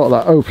at that shot,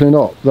 that opening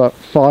up, that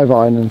 5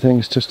 iron and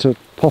things, just to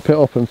pop it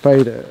up and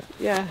fade it.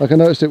 Yeah. Like I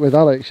noticed it with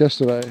Alex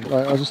yesterday.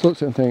 Like I just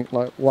looked at it and think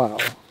like, wow.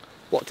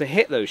 What, to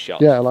hit those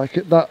shots? Yeah, like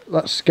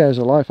that scares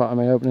the life out of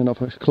me, opening up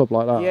a club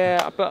like that.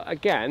 Yeah, but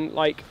again,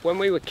 like when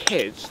we were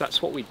kids,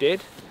 that's what we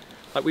did.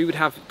 Like we would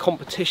have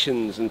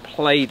competitions and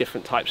play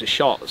different types of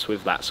shots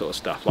with that sort of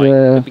stuff. Like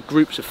there'd be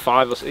groups of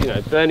 5 or so, you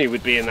know, Bernie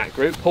would be in that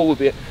group, Paul would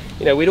be,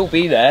 you know, we'd all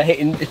be there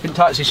hitting different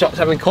types of shots,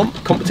 having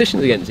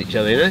competitions against each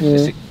other, you know?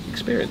 It's just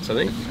experience, I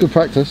think. Good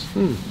practice.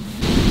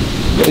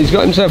 He's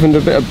got himself into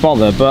a bit of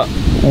bother, but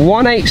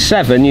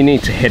 187 you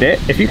need to hit it.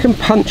 If you can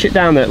punch it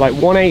down there at like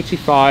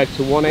 185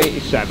 to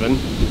 187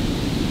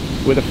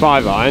 with a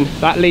 5 iron,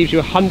 that leaves you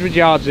 100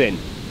 yards in,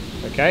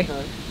 okay?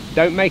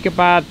 Don't make a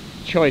bad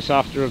choice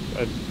after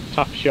a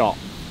tough shot.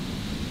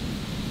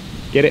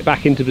 Get it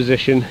back into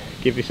position,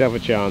 give yourself a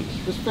chance.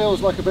 This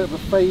feels like a bit of a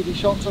fadey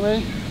shot to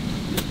me,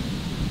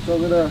 so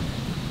I'm going to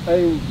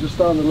aim just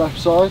down the left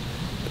side.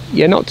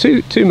 Yeah, not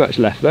too much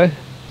left though.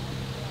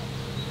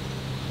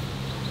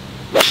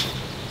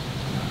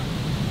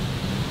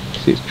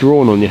 See, it's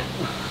drawn on you.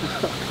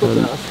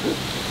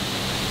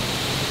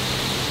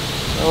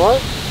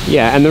 Alright?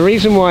 Yeah, and the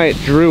reason why it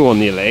drew on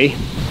you, Lee,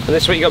 and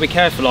this is what you got to be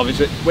careful of, is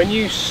that when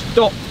you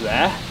stop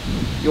there,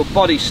 your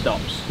body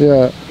stops.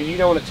 Yeah. Because you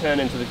don't want to turn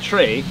into the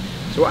tree.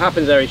 So what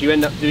happens there is you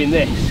end up doing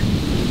this,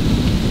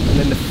 and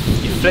then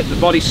you flip, the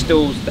body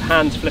stalls, the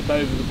hands flip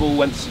over the ball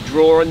once to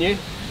draw on you.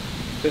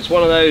 So it's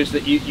one of those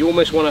that you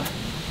almost want to,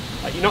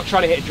 like, you're not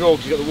trying to hit a draw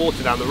because you've got the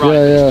water down the right, but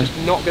it's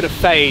just not going to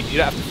fade. You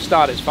don't have to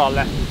start as far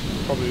left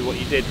as probably what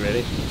you did,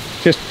 really.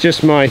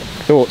 Just my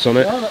thoughts on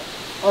it. Yeah,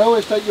 I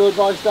always take your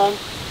advice, Dan.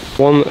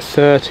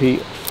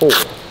 134.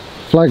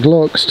 Flag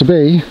looks to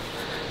be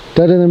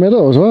dead in the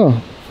middle as well.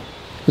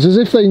 It's as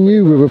if they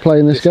knew we were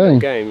playing this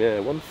game. Yeah,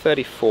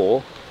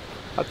 134.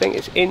 I think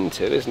it's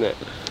into, isn't it?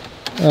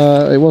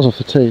 It was off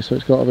the tee, so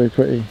it's got to be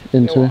pretty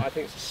into. You know what, I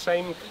think it's the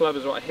same club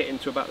as what I hit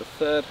into about the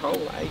third hole,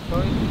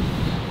 8-9.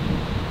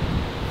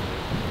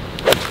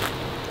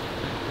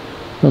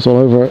 That's all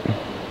over it.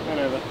 Turn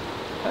over.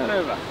 Turn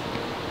over.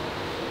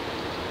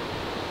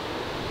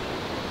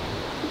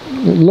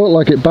 It looked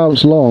like it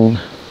bounced long.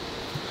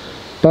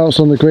 Bounced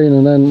on the green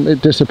and then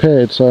it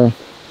disappeared, so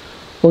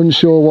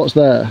unsure what's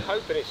there. I'm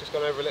hoping it's just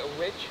gone over a little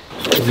ridge.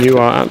 You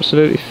are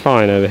absolutely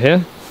fine over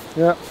here.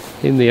 Yeah.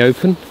 In the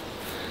open.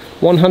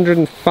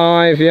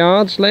 105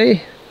 yards,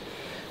 Lee.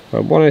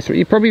 Well, 103.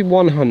 You're probably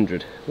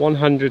 100.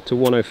 100 to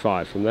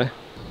 105 from there.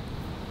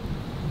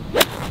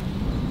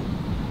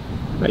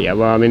 Oh, yeah,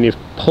 well, I mean, you've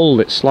pulled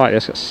it slightly.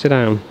 Let's sit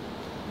down.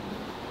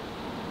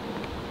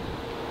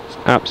 It's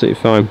absolutely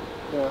fine.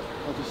 Yeah,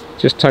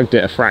 just tugged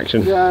it a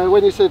fraction. Yeah,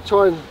 when you said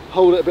try and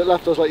hold it a bit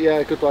left, I was like,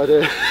 yeah, good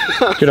idea.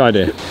 Good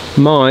idea.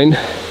 Mine,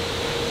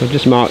 I've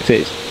just marked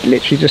it. It's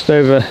literally just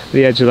over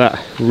the edge of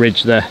that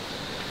ridge there.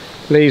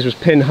 Lee's was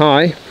pin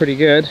high, pretty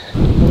good. I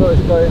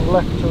noticed going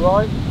left to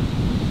right.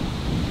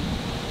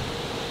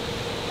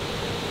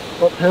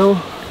 Uphill.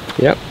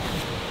 Yep.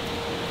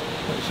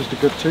 It's just a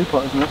good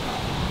two-putt, isn't it?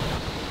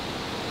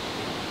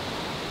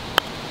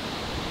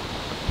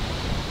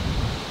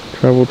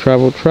 Travel,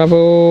 travel,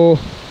 travel.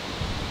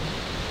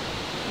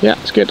 Yeah,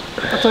 it's good.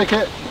 I'll take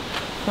it.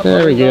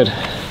 Very good.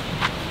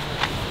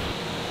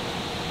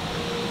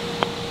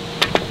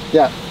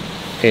 Yeah.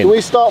 In. Can we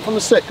start from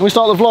the 6? Can we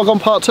start the vlog on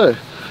part 2?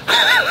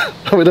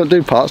 We don't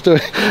do parts, do we?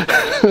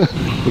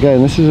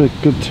 Again, this is a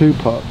good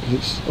two-putt because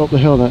it's up the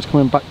hill and it's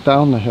coming back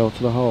down the hill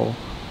to the hole.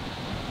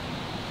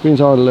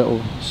 Greens are a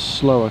little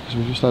slower because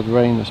we just had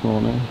rain this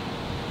morning.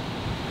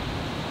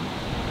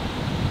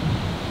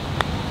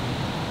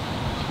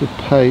 It's good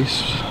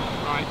pace.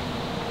 Right.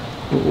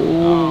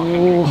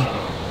 Oh,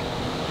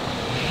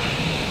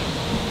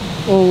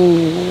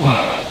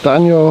 oh,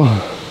 Daniel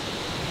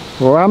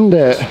rammed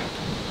it.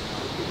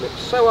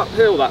 It's so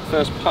uphill that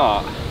first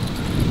part.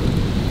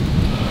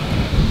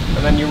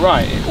 And then you're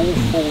right, it all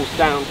falls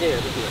down here,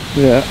 doesn't it?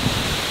 Yeah.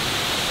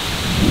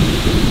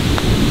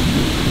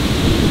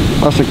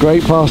 That's a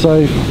great par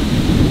save.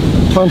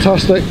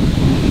 Fantastic.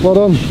 Well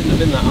done. Shouldn't have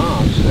been that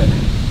hard, should it?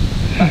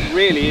 That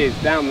really is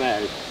down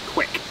there,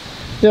 quick.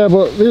 Yeah,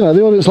 but you know,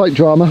 the audience like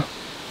drama.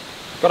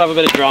 Gotta have a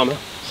bit of drama.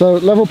 So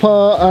level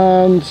par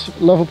and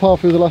level par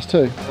through the last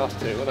two. Last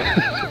two, what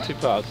are 2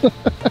 pars.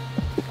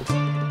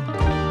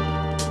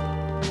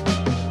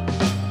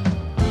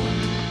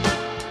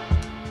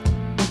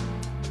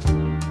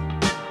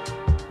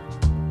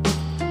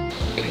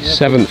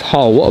 Seventh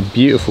hole, what a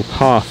beautiful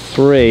par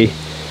 3.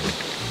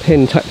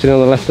 Pin tucked in on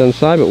the left hand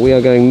side, but we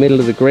are going middle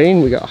of the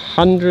green. We got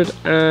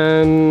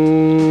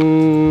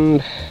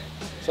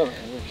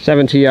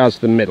 170 yards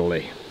to the middle,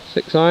 Lee.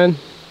 6 iron.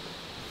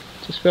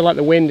 Just feel like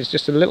the wind is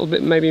just a little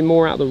bit maybe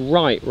more out the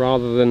right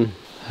rather than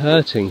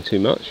hurting too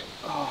much.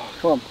 Oh,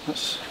 come on,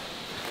 let's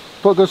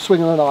put a good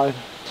swing on an iron.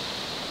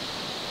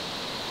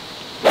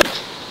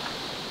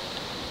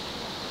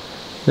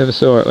 Never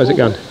saw it, where's it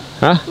gone?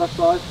 Huh? Left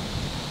side.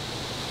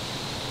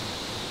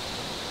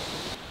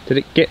 Did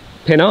it get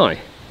pin high?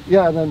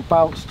 Yeah, and then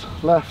bounced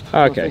left.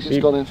 Oh, okay, I think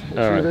it's gone in. It's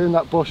either in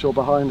that bush or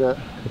behind it.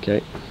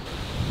 Okay.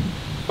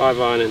 5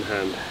 iron in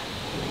hand.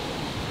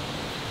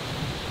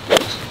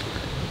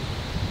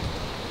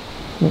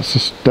 That's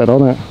just dead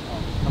on it.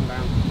 Come down, come down,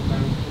 come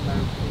down, come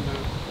down, come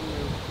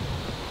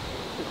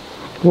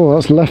down. Oh,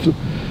 that's left.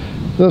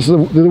 That's the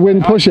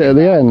wind push it at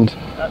the end.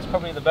 That's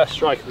probably the best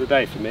strike of the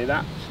day for me.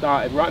 That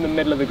started right in the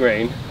middle of the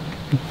green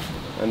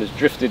and has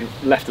drifted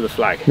left of the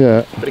flag.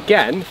 Yeah. But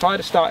again, if I'd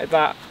have started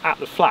that at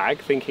the flag,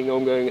 thinking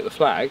I'm going at the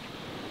flag,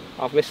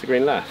 I've missed the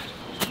green left.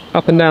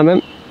 Up and down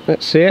then.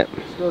 Let's see it.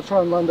 Just going to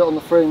try and land it on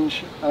the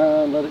fringe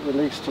and let it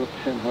release to the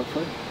pin,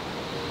 hopefully.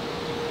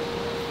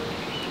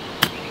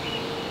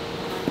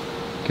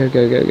 Go,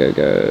 go, go, go,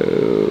 go.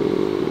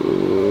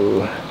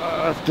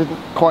 Didn't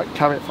quite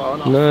carry it far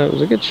enough. No, it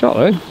was a good shot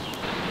though.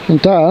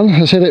 And Dan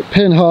has hit it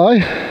pin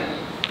high.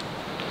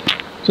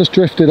 Just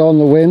drifted on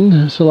the wind.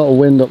 There's a lot of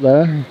wind up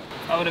there.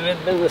 I would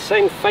have been the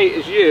same fate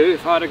as you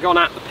if I'd have gone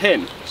at the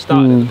pin.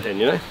 Started at the pin,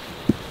 you know.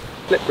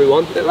 Slippery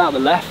one, a little out the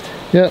left.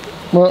 Yeah,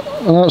 well,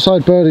 an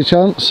outside birdie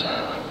chance.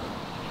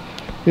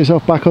 Get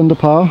yourself back under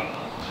par.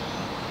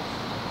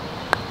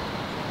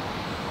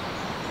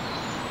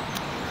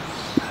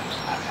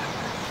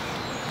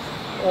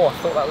 Oh, I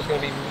thought that was going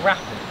to be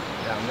rapid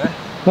down there.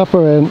 Up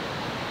her in.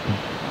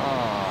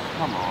 Oh,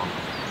 come on.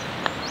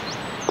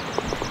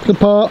 Good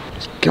part.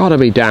 It's got to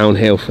be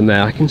downhill from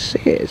there. I can see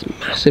it. It's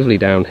massively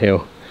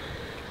downhill.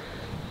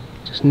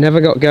 Just never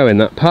got going,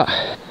 that putt.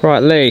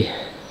 Right, Lee.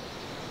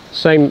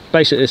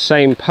 Basically the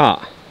same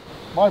putt.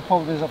 My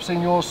problem is I've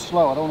seen yours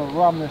slow. I don't want to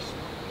ram this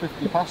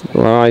 50 past it.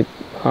 Well,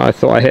 I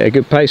thought I hit a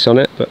good pace on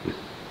it, but...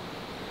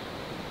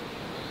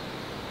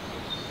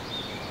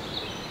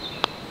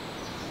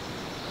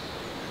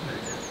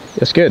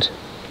 That's good.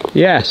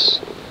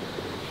 Yes.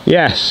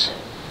 Yes.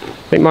 I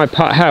think my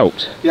putt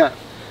helped. Yeah,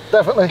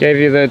 definitely. Gave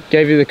you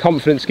the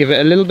confidence, give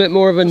it a little bit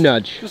more of a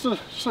nudge. Just a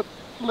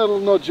little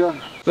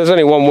nudger. There's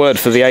only one word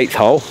for the 8th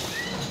hole.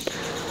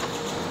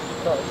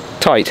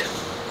 Tight.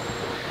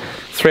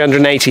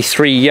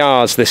 383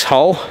 yards this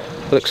hole.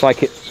 Looks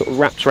like it sort of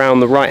wraps around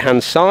the right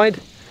hand side.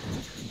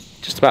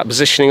 Just about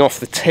positioning off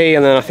the tee,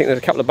 and then I think there's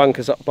a couple of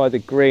bunkers up by the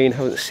green.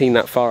 Haven't seen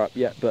that far up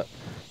yet, but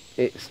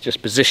it's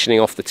just positioning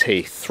off the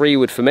tee. 3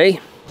 wood for me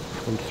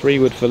and 3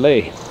 wood for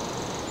Lee.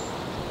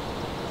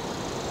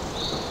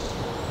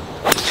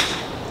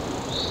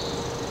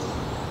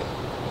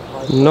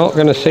 Not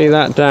going to see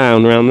that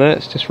down around there,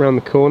 it's just around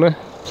the corner.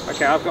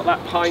 Okay, I've got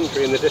that pine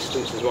tree in the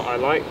distance is what I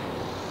like.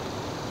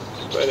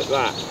 Just put it at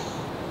that.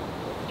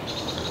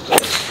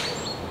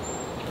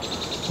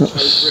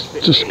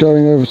 That's just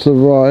going over to the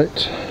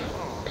right.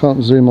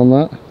 Can't zoom on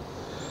that.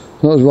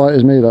 Not as right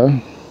as me though.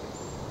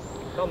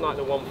 Not like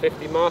the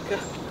 150 marker.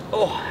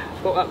 Oh,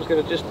 I thought that was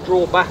going to just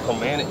draw back on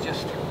me, and it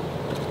just...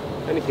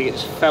 if anything, it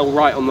just fell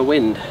right on the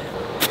wind.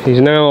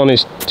 He's now on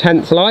his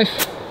 10th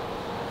life.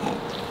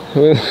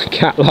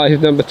 Cat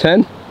life number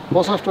 10.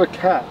 What's after a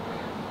cat?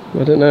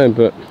 I don't know,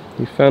 but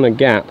he found a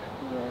gap.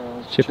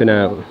 Chipping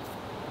out.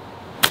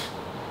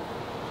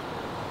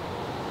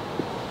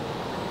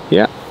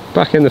 Yeah,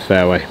 back in the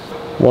fairway.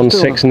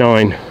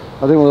 169. I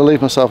didn't want to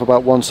leave myself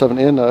about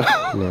 170 in there.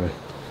 No.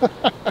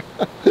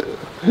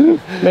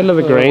 Middle of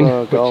the green,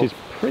 golf. which is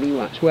pretty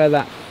much where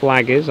that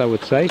flag is, I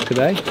would say,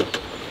 today.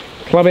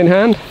 Club in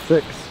hand.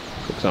 6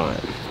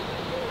 iron.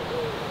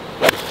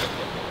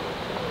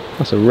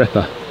 That's a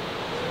ripper.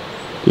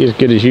 Be as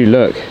good as you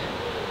look.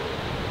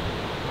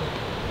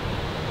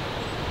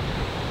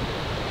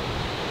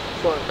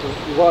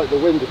 You're right, the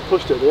wind has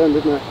pushed it at the end,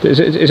 isn't it? Is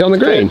it on the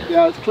green?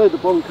 Yeah, it's cleared the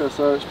bunker,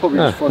 so it's probably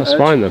just front edge. That's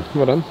fine then.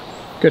 Well done.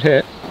 Good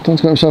hit. Don's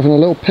got himself in a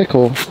little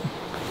pickle.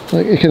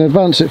 Like, he can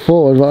advance it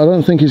forward, but I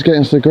don't think he's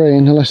getting to the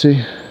green unless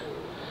he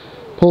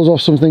pulls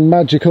off something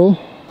magical.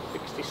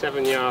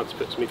 67 yards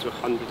puts me to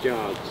 100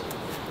 yards.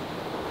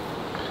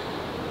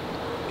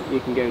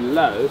 You can go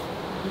low.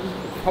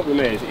 The problem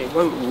is it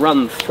won't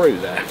run through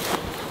there.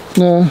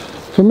 No,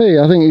 for me,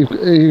 I think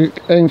you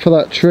aim for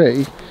that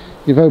tree.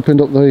 You've opened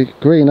up the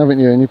green, haven't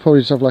you? And you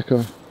probably just have like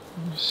a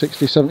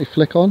 60-70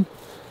 flick on.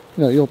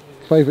 You know, your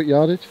favourite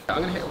yardage.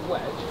 I'm going to hit a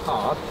wedge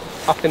hard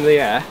up in the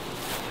air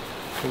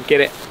and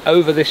get it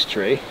over this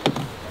tree,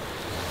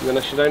 and then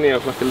I should only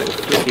have like a little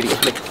flickety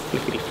flick,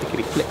 flickety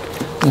flickety flick.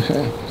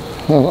 Okay.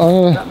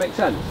 Well, Does that make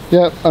sense?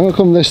 Yeah, I'm going to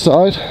come this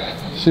side,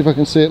 see if I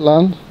can see it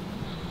land.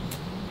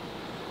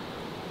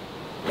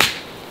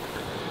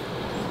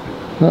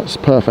 That's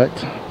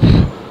perfect.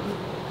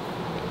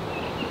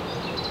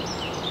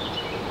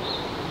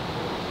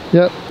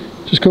 Yep,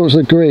 just come to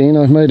the green.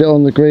 I've made it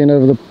on the green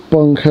over the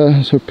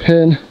bunker, so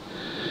pin.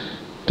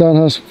 Dan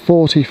has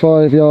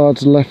 45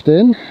 yards left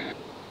in.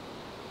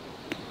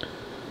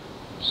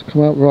 Just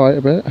come out right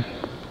a bit.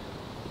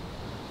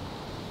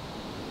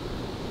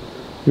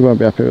 You won't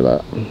be happy with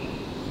that.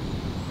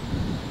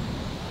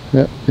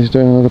 Yep, he's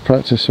doing another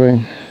practice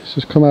swing. Let's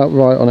just come out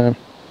right on him.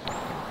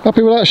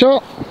 Happy with that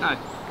shot? No.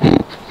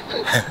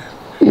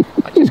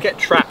 I just get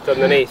trapped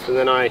underneath and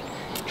then I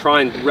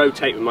try and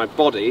rotate with my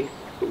body,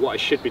 but what I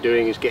should be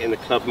doing is getting the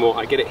club more.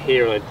 I get it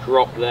here and I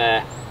drop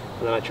there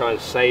and then I try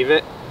and save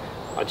it.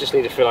 I just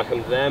need to feel like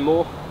I'm there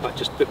more, like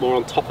just a bit more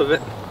on top of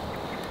it.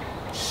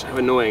 It's so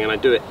annoying and I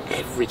do it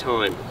every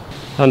time.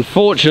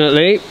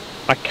 Unfortunately,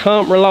 I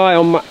can't rely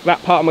on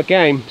that part of my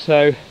game,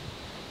 so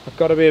I've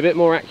got to be a bit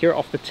more accurate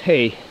off the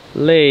tee.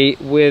 Lee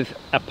with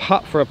a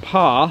putt for a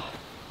par.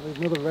 There's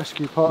another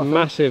rescue part.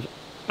 Massive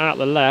out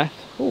the left.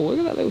 Oh, look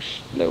at that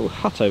little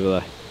hut over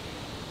there.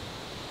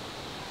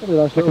 That'd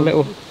be nice, like a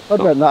little. I'd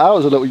rent that out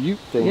as a little ute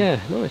thing. Yeah,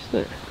 nice,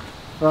 isn't it?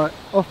 Right,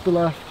 off the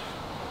left,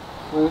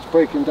 and it's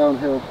breaking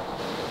downhill.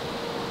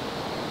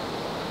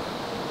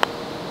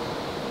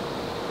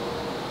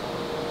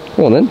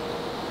 Go on then.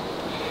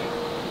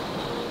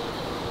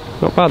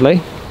 Not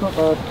badly. Not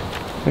bad.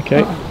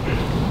 Okay.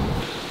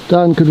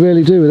 Dan could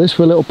really do with this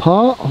for a little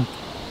part.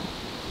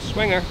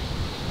 Swinger.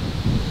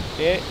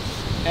 It's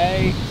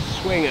a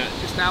swinger.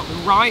 Just out the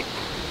right.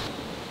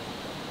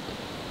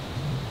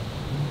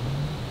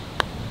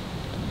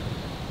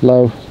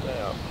 Low.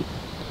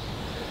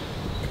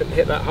 Couldn't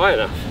hit that high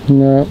enough.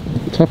 No.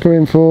 Tap her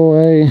in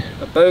for a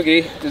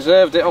bogey.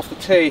 Deserved it off the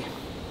tee,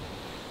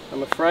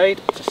 I'm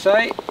afraid to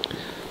say.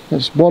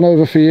 That's 1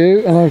 over for you,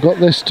 and I've got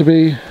this to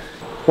be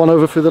 1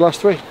 over through the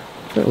last 3.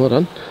 Oh, well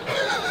done.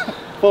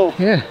 4.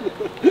 Yeah.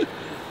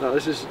 No, No,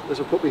 this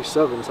will put me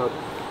 7. So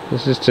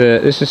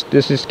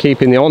This is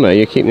keeping the honour.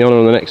 You're keeping the honour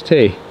on the next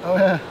tee. Oh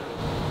yeah.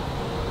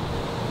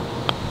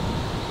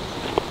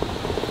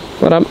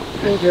 Well done.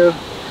 Thank you.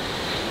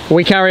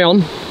 We carry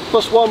on.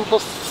 +1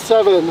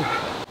 +7.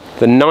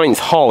 The 9th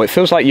hole. It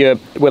feels like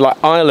we're like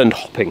island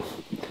hopping.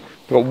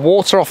 We've got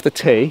water off the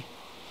tee,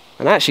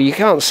 and actually you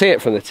can't see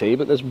it from the tee,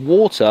 but there's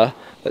water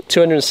at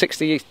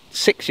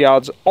 266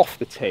 yards off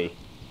the tee.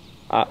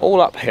 All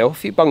uphill, a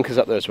few bunkers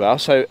up there as well.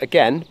 So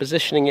again,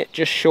 positioning it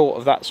just short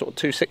of that sort of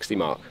 260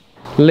 mark.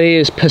 Lee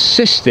is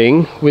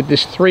persisting with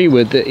this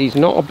 3-wood that he's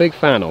not a big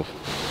fan of.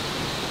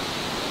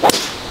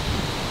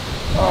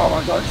 Oh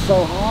my god, it's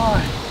so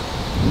high.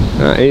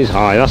 That is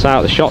high. That's out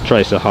of the shot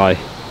tracer high.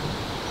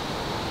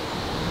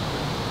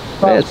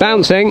 It's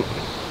bouncing.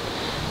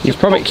 You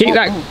probably keep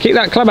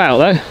that club out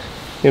though.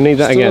 You'll need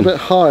that again. It's a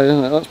bit high,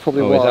 isn't it? That's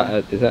probably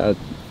why. Is that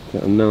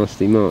a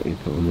nasty mark you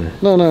put on there?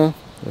 No, no.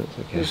 That's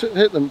okay. You should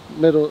hit the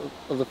middle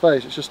of the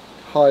face. It's just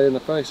high in the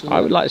face, isn't it?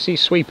 I would like to see you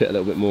sweep it a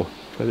little bit more,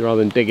 rather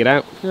than dig it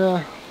out.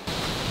 Yeah.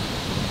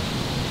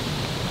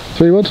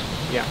 3-wood?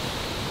 Yeah.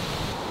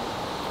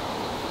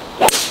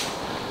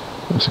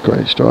 That's a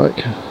great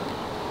strike.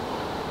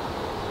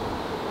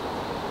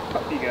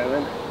 Up you go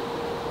then.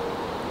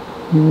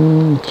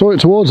 Threw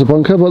it towards the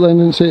bunker, but then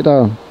didn't see it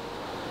down.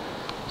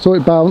 Saw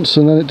it bounce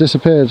and then it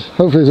disappeared.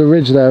 Hopefully there's a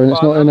ridge there and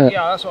it's not in it.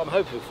 Yeah, that's what I'm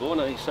hoping for.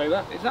 Now you say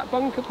that. Is that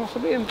bunker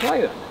possibly in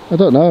play then? I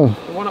don't know.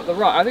 The one up the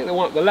right. I think the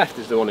one up the left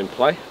is the one in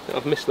play.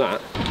 I've missed that.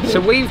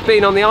 So we've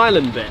been on the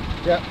island bit.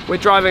 Yeah. We're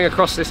driving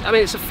across this. I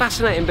mean, it's a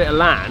fascinating bit of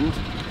land.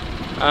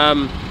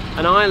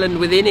 An island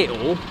within it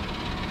all.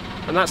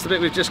 And that's the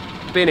bit we've just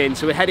been in.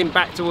 So we're heading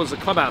back towards the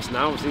clubhouse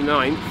now, obviously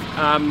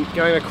 9th,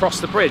 going across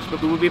the bridge. But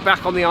we will be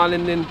back on the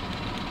island in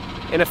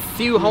a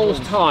few holes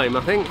time,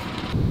 I think.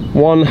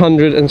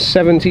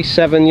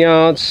 177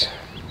 yards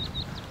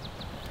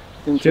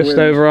just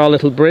over our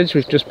little bridge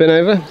we've just been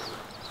over.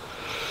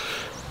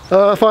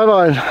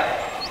 5-iron.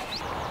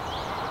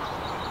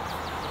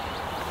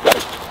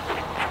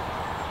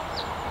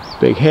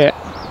 Big hit,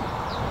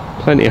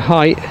 plenty of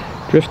height,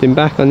 drifting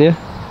back on you. It's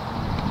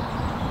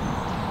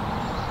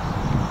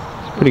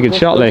a pretty good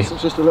shot, Lee.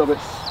 It's just a little bit.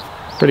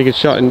 Pretty good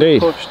shot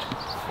indeed. Pushed.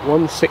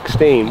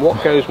 116.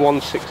 What goes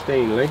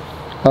 116, Lee?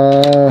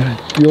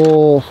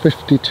 You're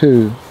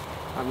 52. I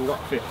haven't got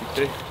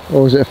 52.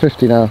 Or is it a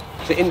 50 now?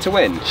 Is it in to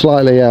win?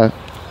 Slightly, yeah. I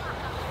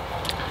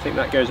think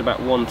that goes about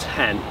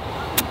 110. So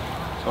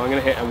I'm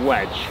going to hit a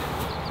wedge.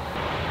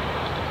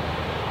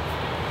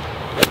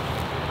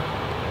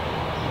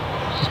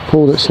 Just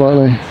pulled it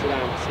slightly. Sit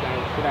down, sit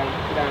down, sit down,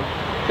 sit down.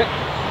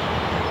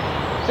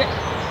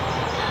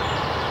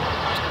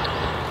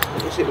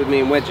 Sit. Sit with me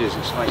in wedges.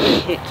 It's like a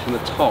hit from the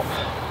top.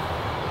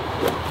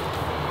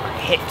 A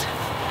hit.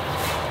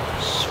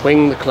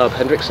 Swing the club,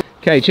 Hendriksen.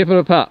 Okay, chip and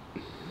a putt.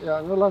 Yeah,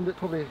 I'm going to land it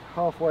probably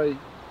halfway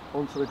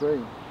onto the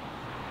green.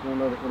 I'm going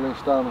to let it release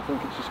down. I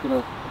think it's just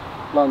going to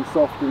land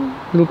soft and...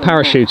 Little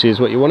parachute is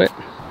what you want it.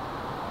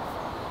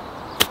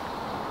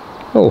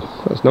 Oh,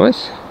 that's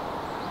nice.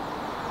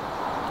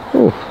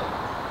 Oh,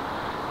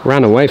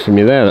 ran away from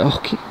you there. Oh,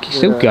 keep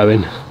still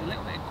going. There's a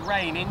little bit of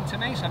grain into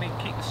me, so I need to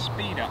keep the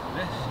speed up with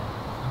this.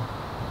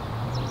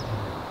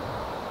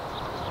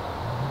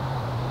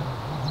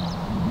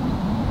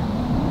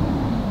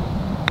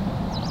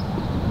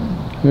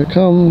 Here it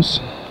comes.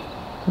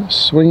 It's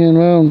swinging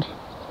round.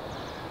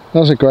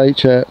 That's a great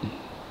chip.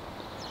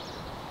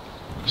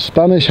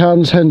 Spanish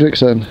hands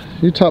Hendriksen.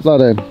 You tap that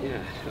in.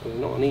 Yeah, that was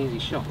not an easy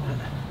shot, that.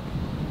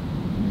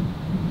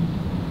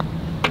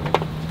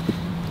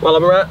 Well,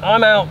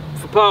 I'm out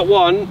for part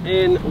 1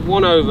 in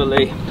 1 over,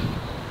 Lee.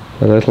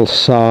 A little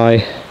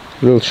sigh,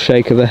 a little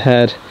shake of the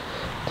head,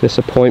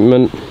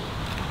 disappointment.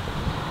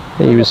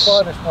 He was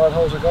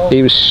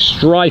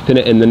striping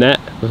it in the net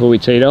before we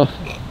teed off.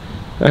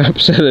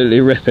 Absolutely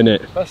ripping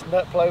it. Best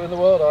net player in the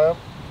world, I am.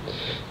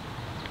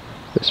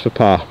 It's for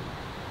par.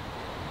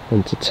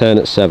 And to turn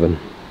at 7.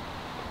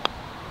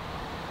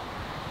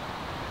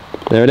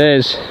 There it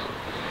is.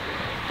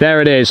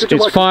 There it is.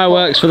 It's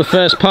fireworks for the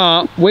first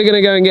part. We're going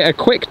to go and get a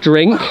quick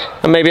drink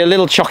and maybe a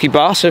little chocky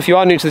bar. So if you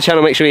are new to the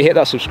channel, make sure you hit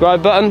that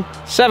subscribe button.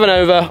 7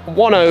 over,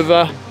 1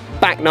 over,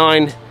 back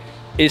 9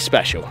 is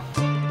special.